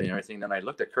was happening and everything, then I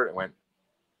looked at Kurt and went,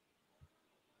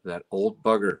 that old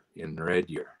bugger in Red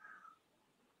Deer.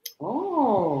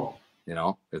 Oh.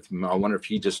 I wonder if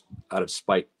he just out of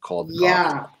spite called the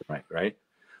cops. Right.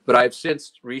 But I've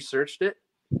since researched it,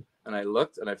 and I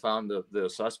looked and I found the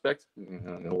suspect.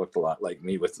 It looked a lot like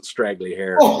me with the straggly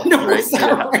hair. Oh, no, right?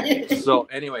 Sorry. So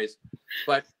anyways,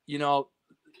 but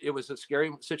it was a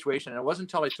scary situation. And it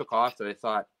wasn't until I took off that I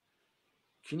thought,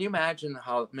 can you imagine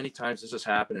how many times this has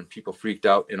happened and people freaked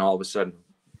out and all of a sudden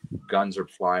guns are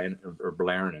flying or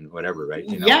blaring and whatever, right?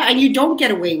 Yeah, and you don't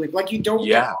get away with, like, you don't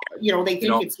yeah. they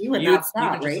think it's you, and that's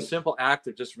that, even right? just a simple act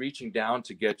of just reaching down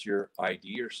to get your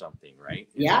ID or something, right?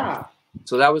 Yeah.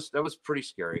 So that was pretty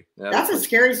scary. That's a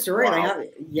scary story. Wow.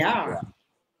 Yeah.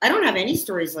 I don't have any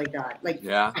stories like that. Like,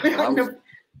 yeah, that was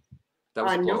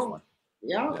a close one.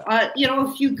 Yeah.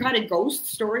 A few kind of ghost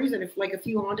stories, and if like a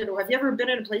few haunted. Have you ever been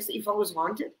in a place that you felt was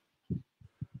haunted?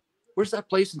 Where's that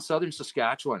place in southern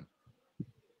Saskatchewan?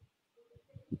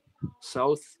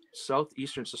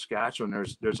 Southeastern Saskatchewan.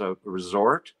 There's a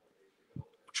resort.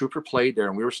 Trooper played there,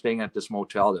 and we were staying at this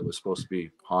motel that was supposed to be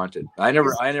haunted. I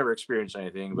never experienced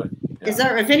anything, but yeah. Is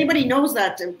there? If anybody knows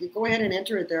that, go ahead and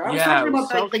enter it there. I was talking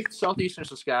about southeastern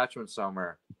Saskatchewan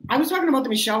somewhere. I was talking about the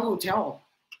Michelle Hotel.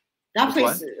 That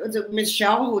place, the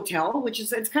Michelle Hotel,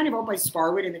 it's kind of out by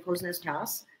Sparwood in the Crow's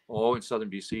Pass. Oh, in southern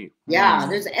BC. Yeah,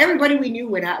 there's everybody we knew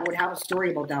would have a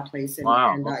story about that place. And,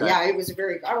 wow. And, okay. Yeah, it was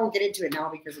I won't get into it now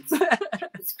because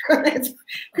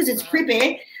it's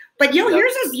creepy. But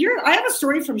I have a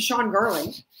story from Sean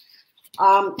Garland,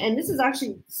 and this is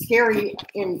actually scary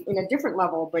in a different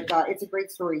level, but it's a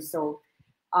great story. So,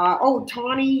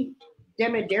 Tony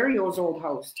Demidario's old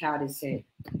house, Tad is saying.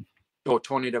 Oh,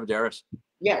 Tony Demidaris.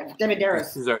 Yeah,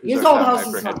 Demidaris. His old house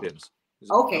is haunted.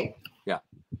 Okay. Yeah.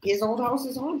 His old house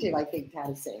is haunted, I think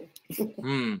Tad is saying.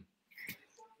 Hmm.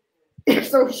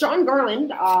 So Sean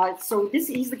Garland,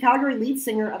 he's the Calgary lead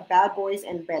singer of Bad Boys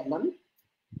and Bedlam.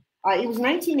 It was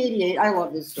 1988. I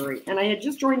love this story. And I had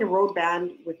just joined a road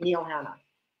band with Neil Hanna.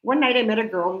 One night I met a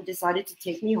girl who decided to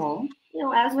take me home,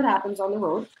 as what happens on the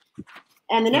road.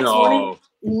 And the next morning,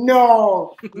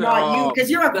 no, not you, because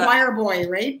you're a choir boy,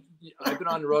 right? I've been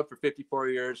on the road for 54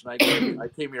 years, and I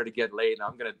came here to get laid, and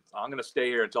I'm gonna stay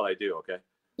here until I do. Okay.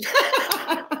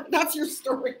 That's your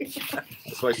story.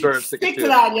 So I sort of stick to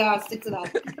that. Yeah, stick to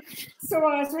that. So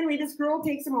anyway, this girl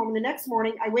takes him home, and the next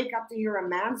morning I wake up to hear a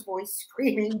man's voice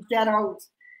screaming, "Get out!"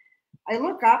 I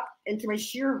look up, and to my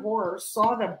sheer horror,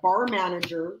 saw the bar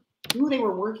manager who they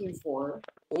were working for.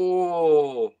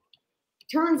 Oh.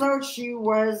 Turns out she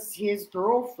was his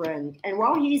girlfriend, and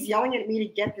while he's yelling at me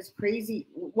to get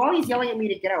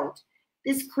out,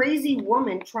 this crazy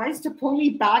woman tries to pull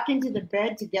me back into the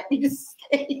bed to get me to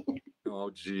stay.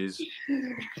 Oh, jeez.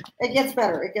 It gets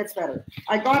better.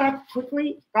 I got up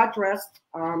quickly, got dressed,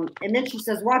 and then she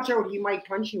says, "Watch out, he might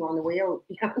punch you on the way out."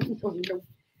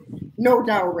 No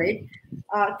doubt, right?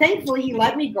 Thankfully, he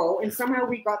let me go, and somehow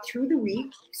we got through the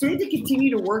week. So we had to continue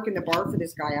to work in the bar for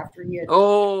this guy after he had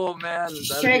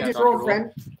shagged his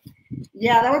girlfriend.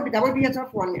 Yeah, that would be a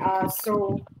tough one.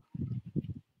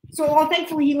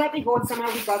 Thankfully, he let me go, and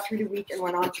somehow we got through the week and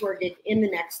went on to our gig in the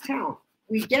next town.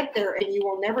 We get there, and you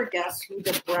will never guess who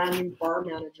the brand new bar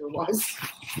manager was.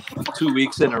 2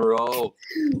 weeks in a row.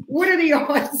 What are the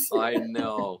odds? I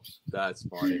know. That's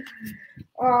funny.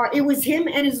 It was him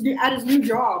and at his new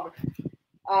job.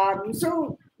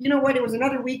 So you know what? It was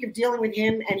another week of dealing with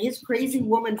him, and his crazy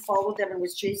woman followed them and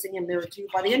was chasing him there too.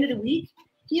 By the end of the week,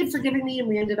 he had forgiven me, and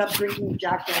we ended up drinking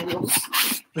Jack Daniels.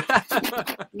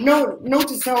 Note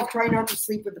to self: try not to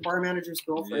sleep with the bar manager's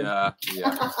girlfriend.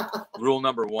 Yeah. Rule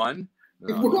number one.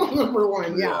 Rule number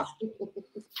one. Yeah.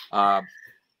 I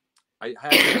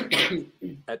had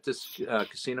at this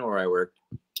casino where I worked.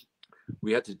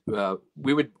 We had to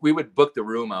we would book the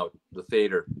room out, the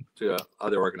theater, to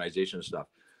other organizations and stuff.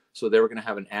 So they were going to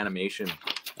have an animation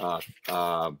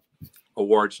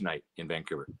awards night in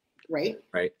Vancouver. Right.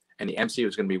 And the MC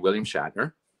was going to be William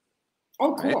Shatner.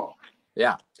 Oh, cool. Right?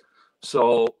 Yeah.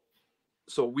 So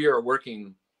we are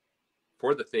working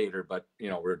for the theater, but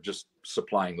we're just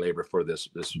supplying labor for this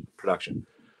production.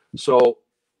 So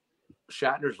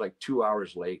Shatner's like 2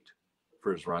 hours late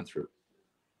for his run through.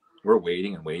 We're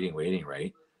waiting and waiting,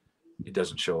 right? He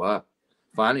doesn't show up.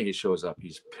 Finally, he shows up.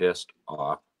 He's pissed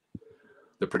off.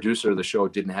 The producer of the show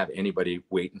didn't have anybody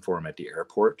waiting for him at the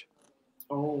airport.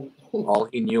 Oh. All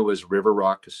he knew was River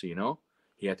Rock Casino.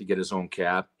 He had to get his own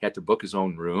cab. He had to book his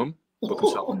own room, book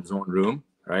himself in his own room,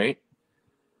 right?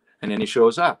 And then he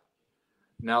shows up.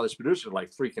 Now this producer's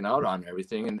like freaking out on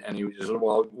everything, and he was just,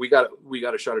 well, we got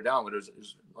to shut it down.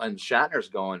 And Shatner's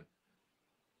going,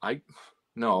 I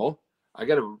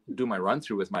got to do my run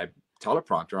through with my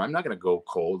teleprompter. I'm not going to go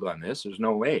cold on this. There's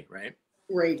no way, right?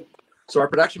 Right. So our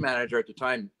production manager at the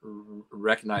time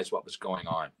recognized what was going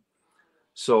on.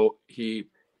 So he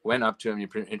went up to him, he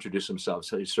introduced himself,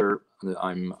 said, "Sir,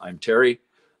 I'm Terry.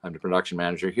 I'm the production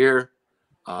manager here.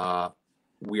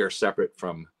 We are separate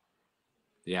from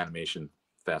the animation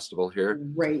festival here.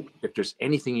 Right. If there's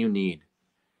anything you need,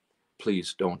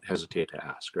 please don't hesitate to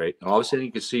ask," right? And all of a sudden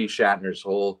you could see Shatner's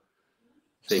whole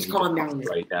thing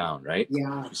right down, right?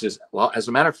 Yeah. He says, "Well, as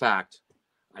a matter of fact,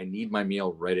 I need my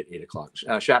meal right at 8 o'clock.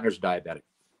 Shatner's diabetic.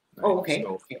 Right? Oh, okay.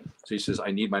 So he says,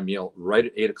 "I need my meal right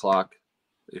at 8 o'clock.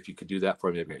 If you could do that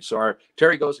for me." Okay. So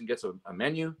Terry goes and gets a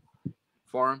menu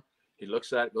for him. He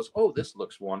looks at it, goes, "Oh, this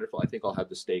looks wonderful. I think I'll have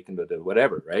the steak and the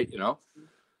whatever," right? You know.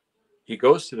 He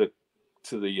goes to the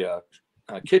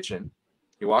kitchen.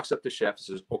 He walks up to the chef and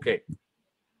says, "Okay,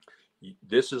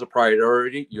 this is a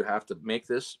priority. You have to make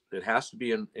this. It has to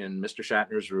be in Mr.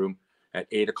 Shatner's room at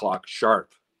 8 o'clock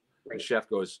sharp." Right. The chef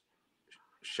goes,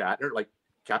 "Shatner, like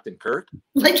Captain Kirk?"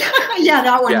 Like, yeah,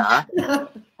 that one. Yeah.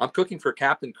 "I'm cooking for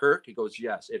Captain Kirk." He goes,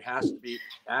 "Yes, it has to be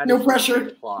at no pressure.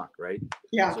 8 o'clock, right?"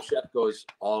 Yeah. So chef goes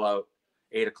all out,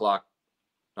 8 o'clock,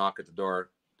 knock at the door.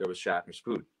 There was Shatner's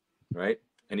food, right?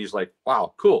 And he's like,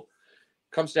 "Wow, cool."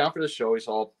 Comes down for the show. He's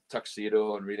all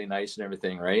tuxedo and really nice and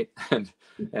everything, right?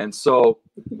 And so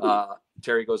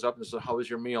Terry goes up and says, "How was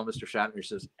your meal, Mr. Shatner?" He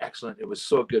says, "Excellent. It was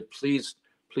so good. Please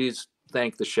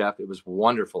thank the chef. It was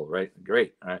wonderful," right?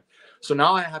 "Great." All right. So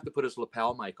now I have to put his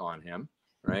lapel mic on him,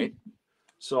 right?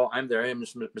 So I'm there. "Hey,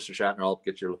 Mr. Shatner, I'll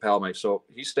get your lapel mic." So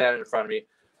he's standing in front of me.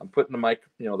 I'm putting the mic,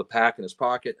 the pack in his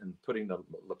pocket and putting the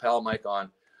lapel mic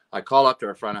on. I call up to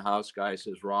our front of house guy,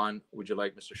 says, "Ron, would you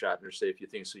like Mr. Shatner to say a few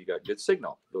things so you got good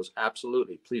signal?" He goes,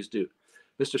 "Absolutely, please do.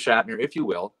 Mr. Shatner, if you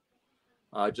will,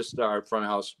 just our front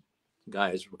of house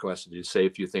guy has requested you to say a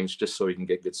few things just so he can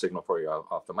get good signal for you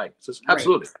off the mic." He says,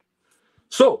 "Absolutely." Right.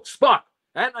 So, Spock,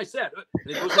 and I said, and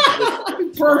he goes into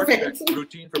this perfect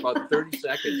routine for about 30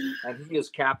 seconds, and he is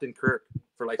Captain Kirk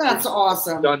for like. That's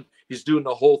awesome. He's doing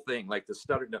the whole thing, like the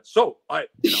stuttering. So and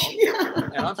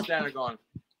I'm standing going.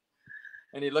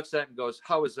 And he looks at it and goes,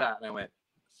 "How was that?" And I went,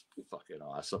 "Fucking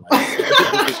awesome."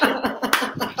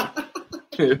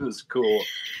 It was cool.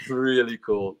 Really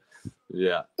cool.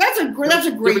 Yeah. That's a great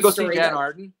story. Did we go see Jan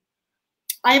Arden?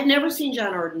 I have never seen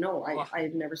Jan Arden. No, I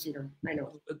have never seen her. I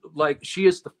know. Like, she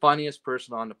is the funniest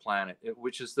person on the planet,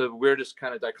 which is the weirdest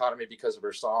kind of dichotomy because of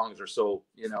her songs are so,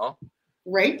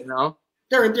 Right.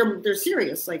 They're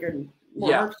serious, like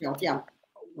more heartfelt. Yeah.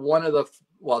 One of the,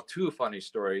 two funny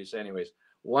stories anyways.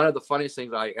 One of the funniest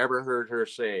things I ever heard her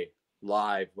say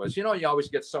live was, you always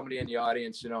get somebody in the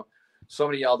audience,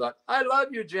 somebody yelled out, "I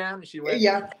love you, Jan." And she went,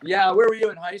 yeah, where were you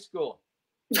in high school?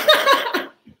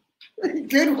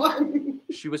 Good one.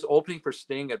 She was opening for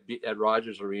Sting at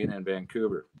Rogers Arena in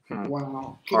Vancouver.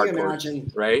 Wow. Can you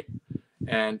imagine? Right?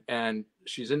 And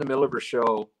she's in the middle of her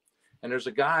show, and there's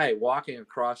a guy walking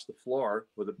across the floor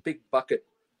with a big bucket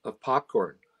of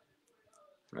popcorn.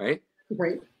 Right?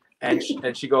 Right.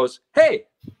 And she goes, "Hey,"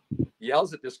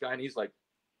 yells at this guy, and he's like,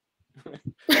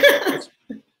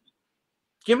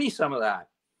 "Give me some of that."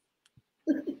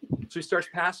 So he starts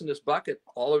passing this bucket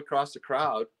all across the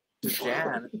crowd to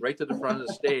Jan, right to the front of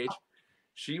the stage.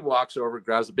 She walks over,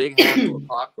 grabs a big handful of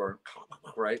popcorn,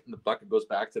 right, and the bucket goes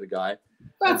back to the guy.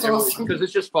 That's awesome. Because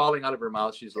it's just falling out of her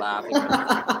mouth. She's laughing,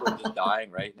 just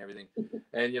dying, right, and everything.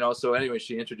 And so anyway,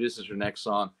 she introduces her next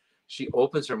song. She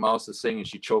opens her mouth to sing, and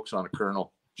she chokes on a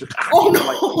kernel. Oh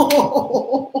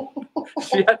no!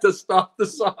 She had to stop the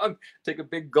song, take a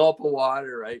big gulp of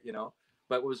water, right?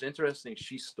 But what was interesting,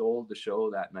 she stole the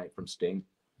show that night from Sting.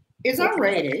 Is that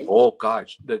right? Eh? Oh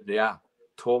gosh, yeah,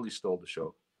 totally stole the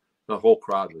show. The whole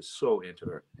crowd was so into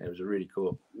her. It was really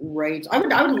cool. Right. I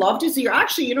would love to see her.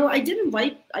 Actually, I did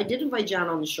invite Jan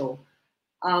on the show.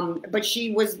 But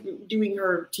she was doing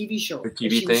her TV show. Her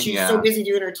TV thing, she's so busy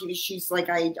doing her TV. She's like,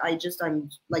 I'm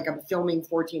filming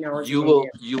 14 hours. You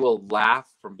will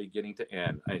laugh from beginning to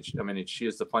end. I mean, she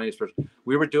is the funniest person.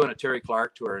 We were doing a Terry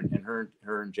Clark tour, and her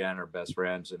and Jan are best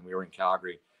friends, and we were in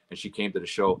Calgary, and she came to the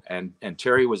show, and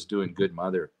Terry was doing Good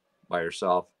Mother by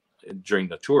herself during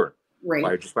the tour.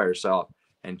 just by herself.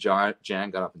 And Jan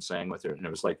got up and sang with her, and it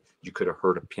was like you could have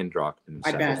heard a pin drop in the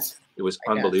sound. I bet. It was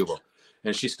unbelievable.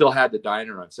 And she still had the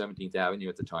diner on 17th Avenue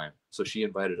at the time. So she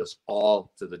invited us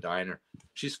all to the diner.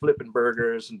 She's flipping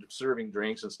burgers and serving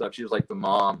drinks and stuff. She was like the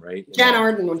mom, right? Jan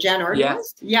Arden was?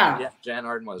 Yeah, Jan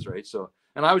Arden was, right? So,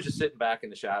 and I was just sitting back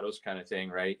in the shadows kind of thing,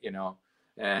 right? You know,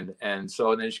 and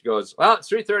so then she goes, well, it's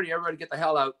 3:30, everybody get the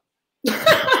hell out. We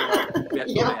had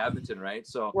to go to Edmonton, right?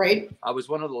 So I was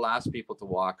one of the last people to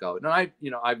walk out. And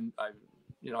I've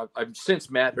since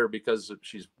met her because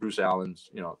she's Bruce Allen's,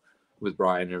 you know, with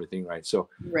Brian and everything, right? So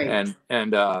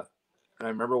and I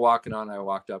remember walking on, I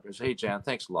walked up and said, hey Jan,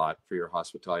 thanks a lot for your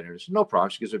hospitality. And I said, no problem.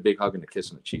 She gives me a big hug and a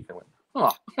kiss on the cheek. I went,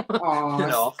 oh. You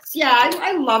know? Yeah,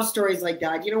 I love stories like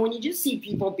that. You know, when you just see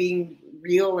people being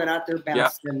real and at their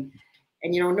best, and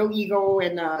you know, no ego,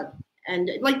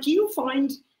 and like, do you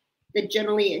find that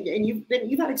generally, and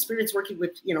you've had experience working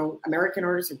with, you know, American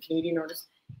artists and Canadian artists,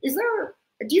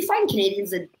 do you find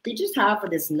Canadians that they just have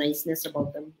this niceness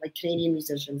about them, like Canadian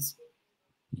musicians?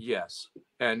 Yes.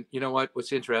 And you know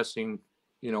what's interesting,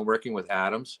 you know, working with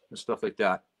Adams and stuff like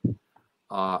that.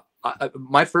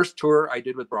 My first tour I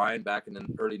did with Brian back in the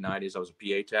early 90s, I was a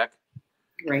PA tech.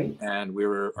 Right. And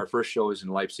our first show was in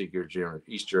Leipzig,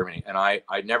 East Germany. And I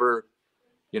never,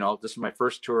 you know, this is my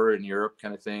first tour in Europe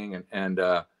kind of thing. And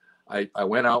I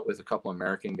went out with a couple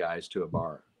American guys to a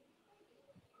bar.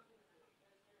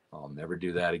 I'll never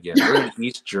do that again. We're in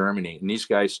East Germany, and these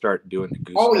guys start doing the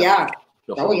goose.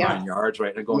 The whole 9 yards,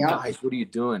 right? And I go, guys, what are you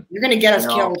doing? You're gonna get us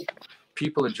killed.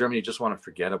 People in Germany just want to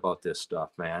forget about this stuff,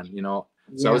 man. You know,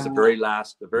 so that was the very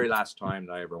last time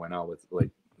that I ever went out with like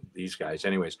these guys.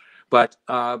 Anyways, but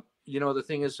you know, the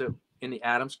thing is that in the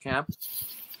Adams camp,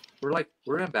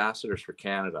 we're ambassadors for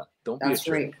Canada. Don't be a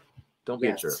jerk. Don't be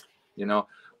a jerk. You know,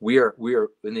 we are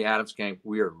in the Adams camp.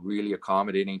 We are really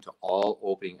accommodating to all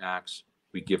opening acts.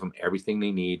 We give them everything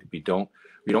they need. We don't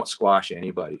squash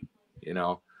anybody. You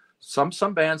know, some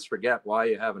bands forget why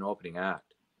you have an opening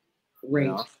act. Right.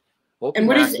 You know? And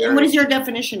what is your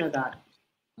definition of that?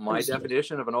 My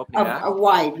definition of an opening act?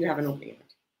 Why do you have an opening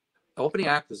act? Opening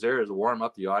act is there to warm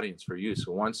up the audience for you.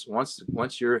 So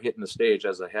once you're hitting the stage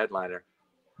as a headliner,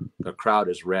 the crowd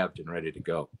is revved and ready to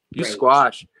go. You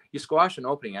squash an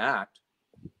opening act.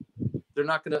 They're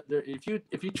not gonna. If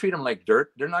you treat them like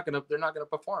dirt, they're not gonna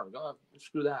perform. Oh,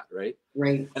 screw that, right?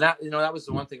 Right. And that was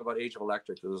the one thing about Age of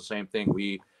Electric. It was the same thing.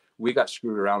 We got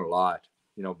screwed around a lot,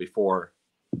 you know, before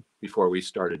we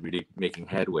started really making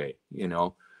headway, you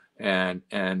know. And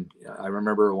I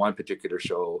remember one particular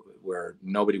show where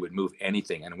nobody would move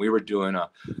anything, and we were doing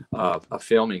a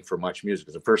filming for Much Music. It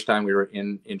was the first time we were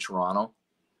in Toronto,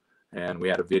 and we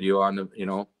had a video on the, you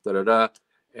know,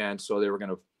 and so they were going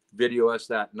to video us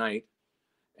that night,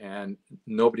 and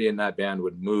nobody in that band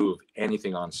would move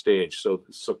anything on stage. So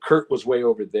Kurt was way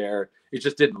over there. It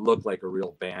just didn't look like a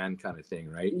real band kind of thing,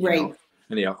 right? You know?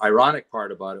 And the ironic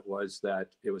part about it was that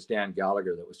it was Dan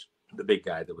Gallagher that was the big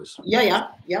guy that was. Yeah.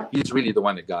 He's really the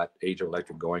one that got Age of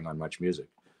Electric going on Much Music,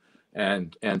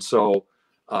 and so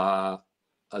the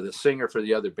singer for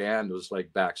the other band was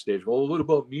like backstage. Well, what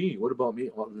about me? What about me?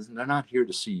 Well, they're not here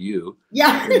to see you.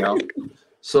 Yeah. You know?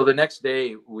 So the next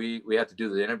day we had to do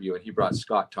the interview, and he brought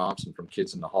Scott Thompson from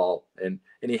Kids in the Hall, and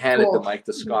he handed the mic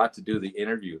to Scott to do the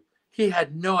interview. He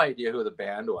had no idea who the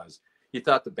band was. He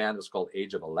thought the band was called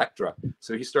Age of Electra.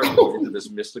 So he started going into this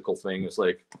mystical thing. It's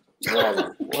like,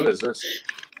 well, what is this?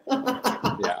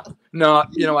 Yeah. No,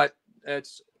 you know what?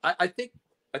 I think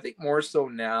more so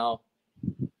now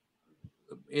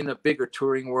in a bigger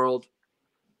touring world,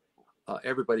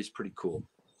 everybody's pretty cool.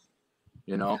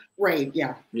 You know? Right.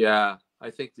 Yeah. Yeah. I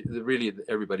think really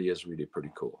everybody is really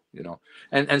pretty cool, you know,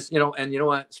 and you know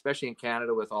what, especially in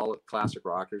Canada with all the classic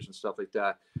rockers and stuff like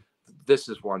that, this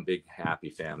is one big happy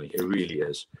family. It really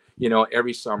is. You know,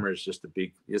 every summer is just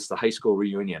it's the high school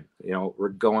reunion. You know, we're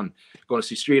going to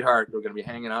see Streetheart. We're going to be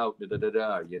hanging out.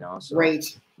 You know, so,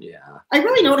 right. Yeah. I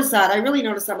really noticed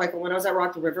that, Michael, when I was at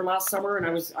Rock the River last summer, and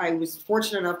I was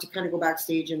fortunate enough to kind of go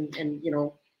backstage and you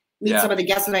know, meet some of the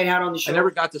guests that I had on the show. I never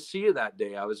got to see you that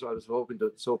day. I was hoping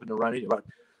to run into you.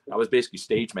 I was basically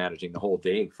stage managing the whole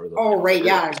day for the. Oh, right,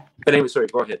 yeah. But anyway, sorry,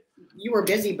 go ahead. You were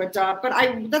busy, but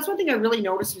that's one thing I really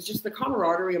noticed was just the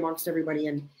camaraderie amongst everybody,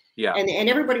 and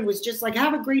everybody was just like,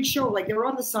 have a great show. Like they were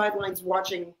on the sidelines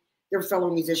watching their fellow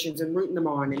musicians and rooting them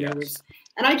on, and it was,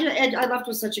 and I left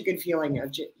with such a good feeling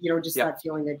of, you know, just that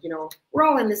feeling that, you know, we're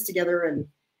all in this together, and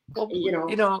you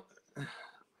know.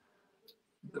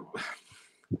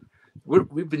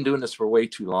 We've been doing this for way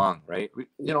too long, right?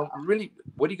 You know, really,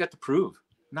 what do you got to prove?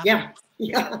 Nothing.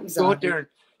 Yeah, exactly. Go out there.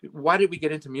 Why did we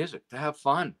get into music? To have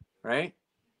fun, right?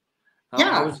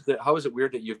 How is it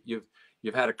weird that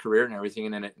you've had a career and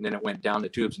everything, and then it went down the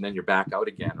tubes, and then you're back out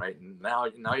again, right? And now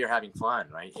you're having fun,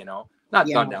 right? You know, not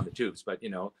gone down the tubes, but you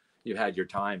know, you had your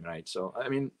time, right? So I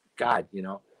mean, God, you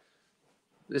know,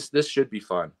 this should be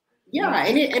fun. Yeah,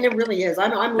 and it really is.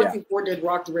 I'm looking forward to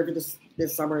Rock the River this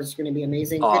summer. It's going to be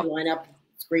amazing. Good lineup.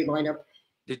 It's a great lineup.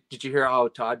 Did you hear how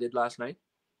Todd did last night?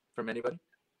 From anybody?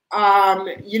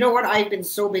 You know what? I've been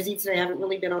so busy today. I haven't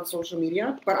really been on social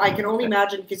media, but I can only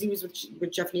imagine because he was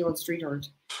with Jeff Neal and Streetheart.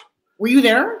 Were you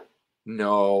there?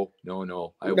 No.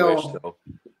 I wish so.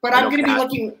 But I'm going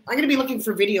to be looking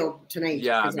for video tonight.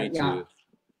 Yeah, me too.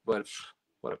 But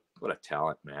what a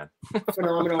talent, man.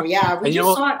 Phenomenal. Yeah, we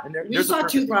saw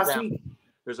two last week.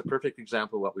 There's a perfect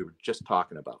example of what we were just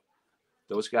talking about.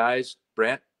 Those guys,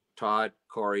 Brent, Todd,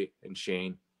 Corey, and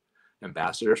Shane,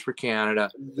 ambassadors for Canada,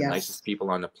 the nicest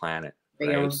people on the planet.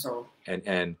 They are so.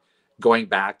 And going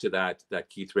back to that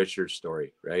Keith Richards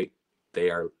story, right?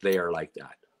 They are like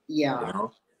that. Yeah. You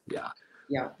know? Yeah.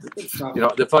 Yeah. Good stuff. You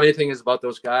know, the funny thing is about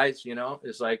those guys, you know,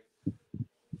 is like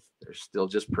they're still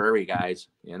just prairie guys,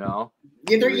 you know.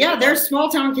 Yeah, they're small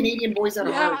town Canadian boys at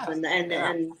heart,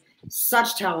 and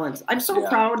such talent. I'm so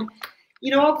proud.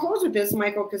 You know, I'll close with this,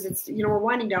 Michael, because it's, you know, we're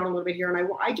winding down a little bit here, and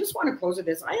I just want to close with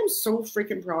this. I am so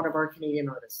freaking proud of our Canadian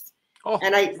artists.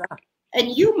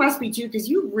 And you must be too, because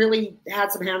you really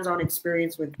had some hands-on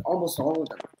experience with almost all of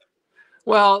them.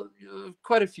 Well,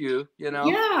 quite a few, you know.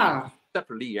 Yeah. Except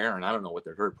for Lee Aaron. I don't know what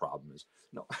her problem is.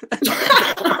 No.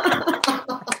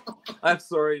 I'm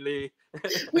sorry, Lee.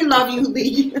 We love you,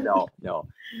 Lee. No.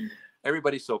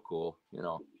 Everybody's so cool, you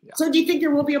know. Yeah. So do you think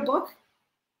there will be a book?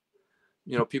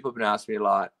 You know, people have been asking me a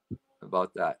lot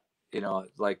about that. You know,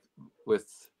 like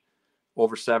with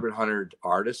over 700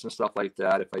 artists and stuff like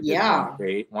that. If I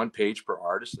did one page per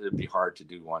artist, it'd be hard to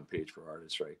do one page per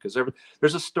artist, right? Because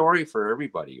there's a story for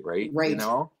everybody, right? Right. You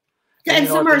know. And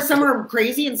some are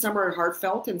crazy, and some are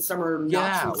heartfelt, and some are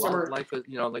nuts, and some are like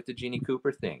the Jeannie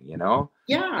Cooper thing, you know.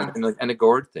 Yeah. And the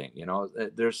Gord thing, you know.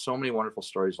 There's so many wonderful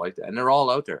stories like that, and they're all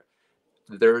out there.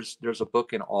 There's a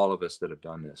book in all of us that have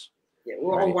done this. Yeah,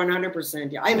 well,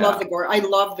 100%. Yeah, I love the Gord. I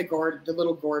love the Gord, the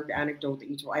little Gord anecdote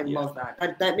that you told. I love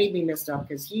that. That made me messed up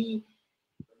because you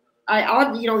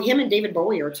know, him and David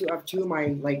Bowie are two of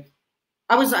my like.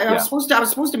 I was supposed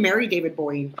to marry David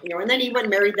Bowie, you know, and then he went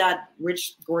and married that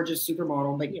rich, gorgeous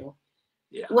supermodel, but you know,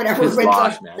 whatever. His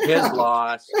loss, man. His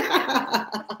loss.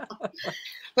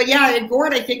 But yeah, and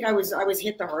Gord, I think I was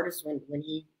hit the hardest when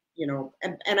he, you know,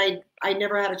 and I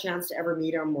never had a chance to ever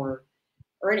meet him or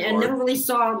never really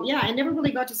saw. Yeah, I never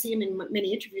really got to see him in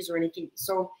many interviews or anything.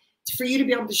 So for you to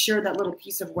be able to share that little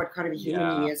piece of what kind of a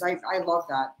human he is, I love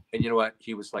that. And you know what?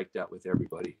 He was like that with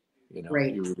everybody. You know,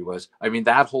 right. He really was. I mean,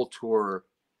 that whole tour,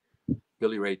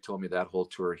 Billy Ray told me that whole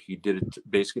tour, he did it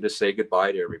basically to say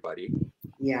goodbye to everybody.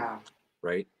 Yeah.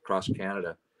 Right? Across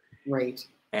Canada. Right.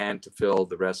 And to fill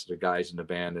the rest of the guys in the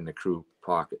band and the crew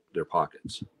their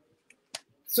pockets.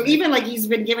 So even like he's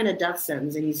been given a death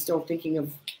sentence and he's still thinking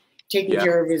of taking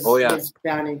care of his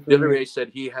band and crew. Billy Ray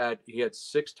said he had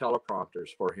 6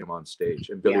 teleprompters for him on stage,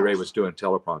 and Billy Ray was doing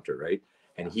teleprompter, right?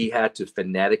 And he had to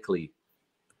phonetically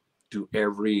do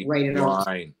every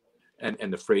line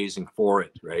and the phrasing for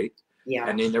it, right? Yeah.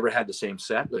 And they never had the same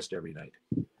set list every night.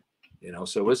 You know,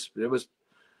 so it was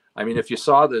I mean, if you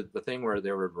saw the thing where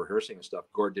they were rehearsing and stuff,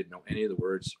 Gord didn't know any of the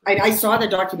words. I saw the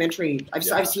documentary.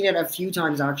 I've seen it a few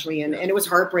times actually, and it was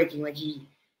heartbreaking. Like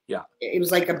it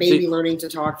was like a baby learning to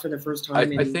talk for the first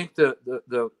time. I think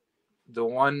the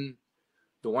one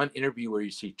interview where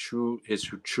you see his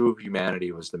true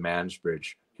humanity was the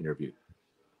Mansbridge interview.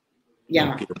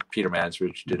 Yeah. Peter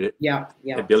Mansbridge did it. Yeah.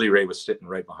 And Billy Ray was sitting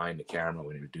right behind the camera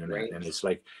when he was doing it. And it's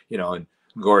like, you know, and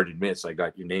Gord admits, I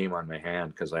got your name on my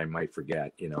hand because I might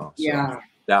forget, you know. So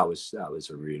that was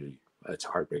it's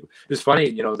heartbreaking. It's funny,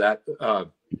 you know, that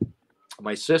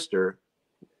my sister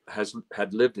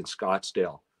had lived in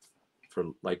Scottsdale for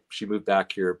she moved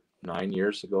back here 9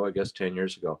 years ago, I guess 10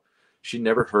 years ago. She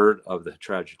never heard of the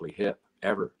Tragically Hip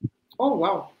ever. Oh,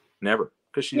 wow. Never.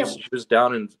 Because she was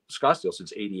down in Scottsdale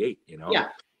since '88, you know. Yeah.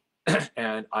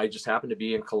 And I just happened to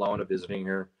be in Kelowna visiting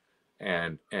her,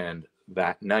 and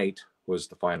that night was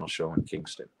the final show in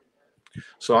Kingston.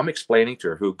 So I'm explaining to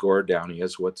her who Gord Downie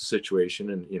is, what the situation,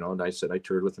 and you know, and I said I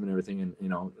toured with him and everything, and you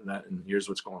know, and here's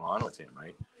what's going on with him,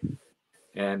 right?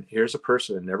 And here's a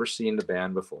person I'd never seen the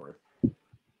band before,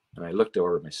 and I looked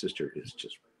over, my sister is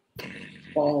just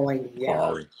bawling,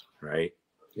 right?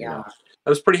 Yeah, you know, that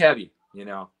was pretty heavy, you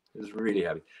know. It was really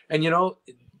heavy. And, you know,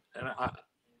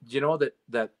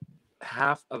 that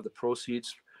half of the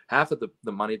proceeds, half of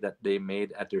the money that they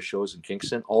made at their shows in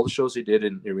Kingston, all the shows they did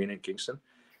in the arena in Kingston,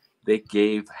 they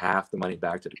gave half the money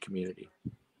back to the community.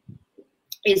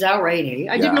 Is that right? Eh?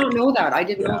 I did not know that. I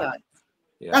didn't know that.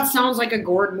 Yeah. That sounds like a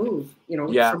Gord move, you know,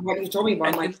 from what you told me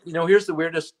about. And, you know, here's the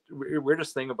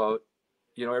weirdest thing about,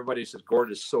 you know, everybody says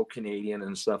Gord is so Canadian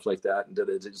and stuff like that, and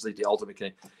it's like the ultimate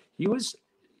Canadian. He was,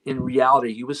 in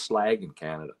reality, he was slagging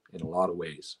Canada in a lot of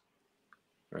ways,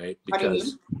 right?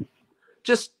 Because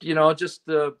just, you know, just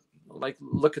the, like,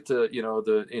 look at the, you know,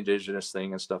 the Indigenous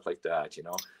thing and stuff like that, you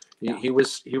know. He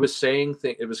was saying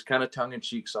things, it was kind of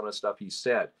tongue-in-cheek, some of the stuff he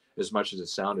said, as much as it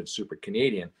sounded super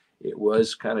Canadian. It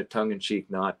was kind of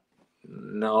tongue-in-cheek, no,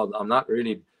 I'm not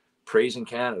really praising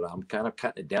Canada. I'm kind of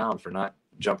cutting it down for not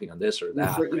jumping on this or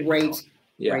that. Right. You know?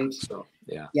 Yeah. Right. So,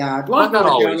 yeah. Yeah. Not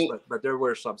always, but there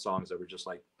were some songs that were just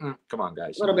like, come on,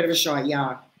 guys. A little bit of a shot.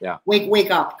 Yeah. Yeah.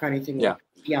 Wake up kind of thing. Yeah.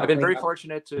 Yeah. I've been very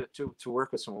fortunate to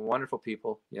work with some wonderful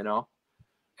people, you know,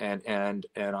 and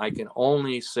I can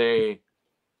only say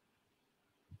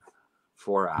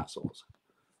 4 assholes.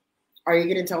 Are you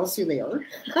going to tell us who they are?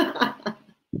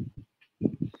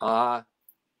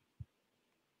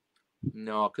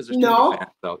 No, because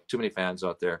there's too many fans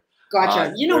out there.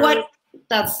 Gotcha. You know what?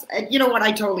 You know what?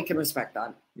 I totally can respect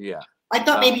that. Yeah. I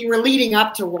thought maybe you were leading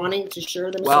up to wanting to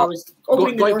share them. Well, so I was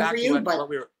opening the door for you.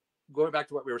 Going back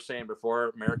to what we were saying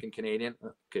before, American Canadian.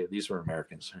 Okay, these were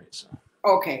Americans, right? So.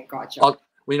 Okay, gotcha. Well,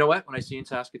 you know what? When I see you in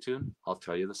Saskatoon, I'll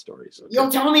tell you the stories. Okay? You'll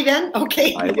tell me then?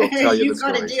 Okay. I will tell you You've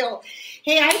got a deal.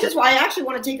 Hey, I actually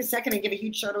want to take a second and give a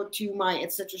huge shout out to my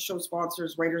Etc. Show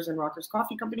sponsors, Writers and Rockers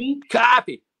Coffee Company.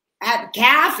 Coffee.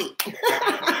 Coffee.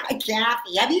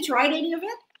 Coffee. Have you tried any of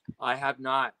it? I have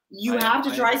not. You have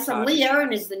to try some. Lee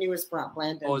Aaron is the newest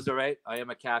brand. Oh, is that right? I am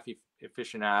a coffee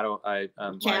aficionado.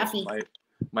 Coffee.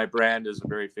 My brand is a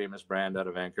very famous brand out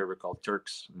of Vancouver called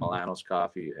Turks Milanos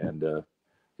Coffee, and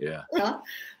yeah.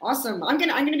 Awesome. I'm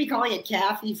gonna be calling it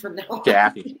Coffee from now on.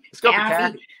 Coffee. Let's go for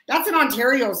Coffee. That's an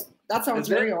Ontario.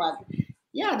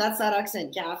 Yeah, that's that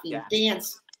accent. Coffee. Yeah.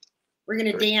 Dance. We're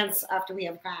gonna dance after we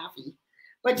have coffee.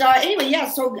 But anyway, yeah.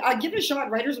 So give it a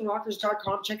shot.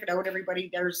 WritersandRockers.com. Check it out,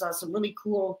 everybody. There's some really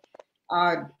cool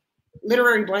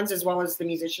literary blends as well as the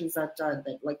musicians that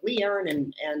like Lee Aaron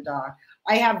and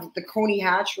I have the Coney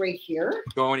Hatch right here.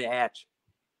 Coney Hatch.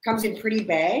 Comes in pretty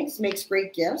bags, makes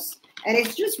great gifts. And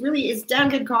it's just it's damn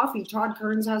good coffee. Todd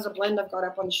Kearns has a blend I've got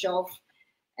up on the shelf.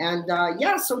 And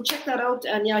yeah, so check that out.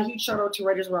 And yeah, huge shout out to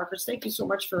Writers and Rockers. Thank you so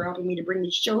much for helping me to bring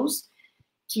these shows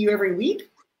to you every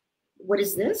week. What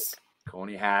is this?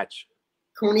 Coney Hatch.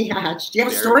 Coney Hatch. Do you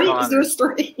have a story? Connors. Is there a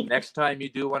story? Next time you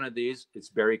do one of these, it's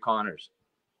Barry Connors.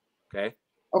 Okay?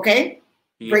 Okay.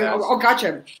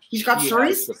 Gotcha. He's got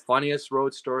stories? Has the funniest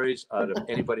road stories out of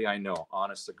anybody I know,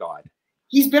 honest to God.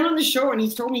 He's been on the show and he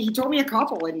told me a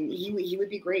couple, and he would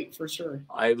be great for sure.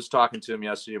 I was talking to him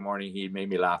yesterday morning. He made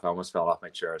me laugh. I almost fell off my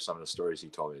chair. Some of the stories he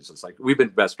told me. So it's like we've been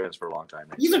best friends for a long time.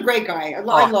 Right? He's a great guy. I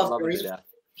love him.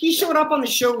 He showed up on the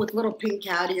show with little pink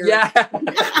cat ears. Yeah. I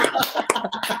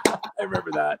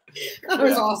remember that. That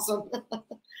was awesome.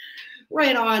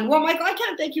 Right on. Well, Michael, I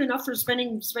can't thank you enough for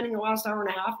spending the last hour and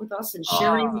a half with us and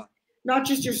sharing not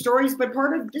just your stories, but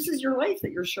part of this is your life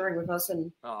that you're sharing with us,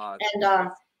 and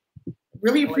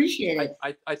really appreciate it.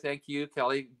 I thank you,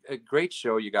 Kelly. A great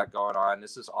show you got going on.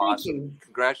 This is awesome.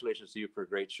 Congratulations to you for a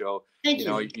great show. Thank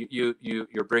you. You know,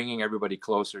 you're bringing everybody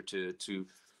closer to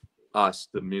us,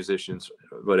 the musicians,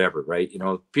 whatever, right? You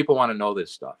know, people want to know this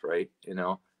stuff, right? You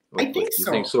know, I think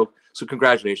so. So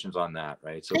congratulations on that,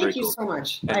 right? So thank you so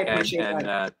much. I appreciate that.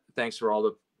 And thanks for all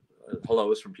the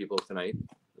hellos from people tonight.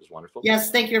 It was wonderful.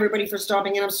 Yes, thank you everybody for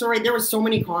stopping in. I'm sorry there were so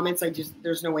many comments.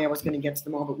 There's no way I was going to get to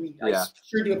them all, but I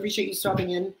sure do appreciate you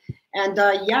stopping in. And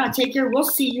yeah, take care. We'll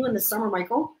see you in the summer,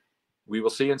 Michael. We will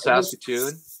see you in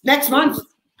Saskatoon next month.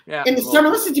 Yeah. In the summer,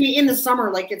 listen to me. In the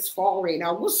summer, like it's fall right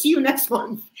now. We'll see you next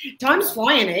month. Time's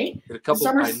flying, eh?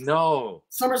 I know.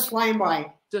 Summer's flying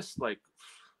by. Just like,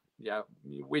 yeah.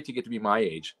 Wait till you get to be my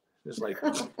age. It's like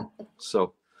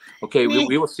so. Okay,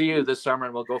 we will see you this summer,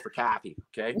 and we'll go for coffee.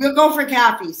 Okay. We'll go for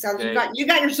coffee. So you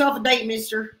got yourself a date,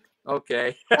 mister.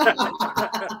 Okay.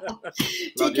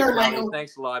 Take care, Michael.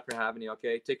 Thanks a lot for having me.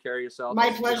 Okay, take care of yourself.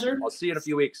 My pleasure. I'll see you in a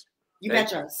few weeks. You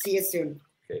betcha. See you soon.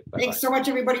 Okay, thanks so much,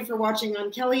 everybody, for watching on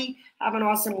Kelly. Have an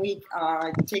awesome week.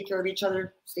 Take care of each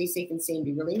other. Stay safe and sane.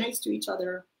 Be really nice to each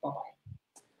other. Bye-bye.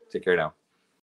 Take care now.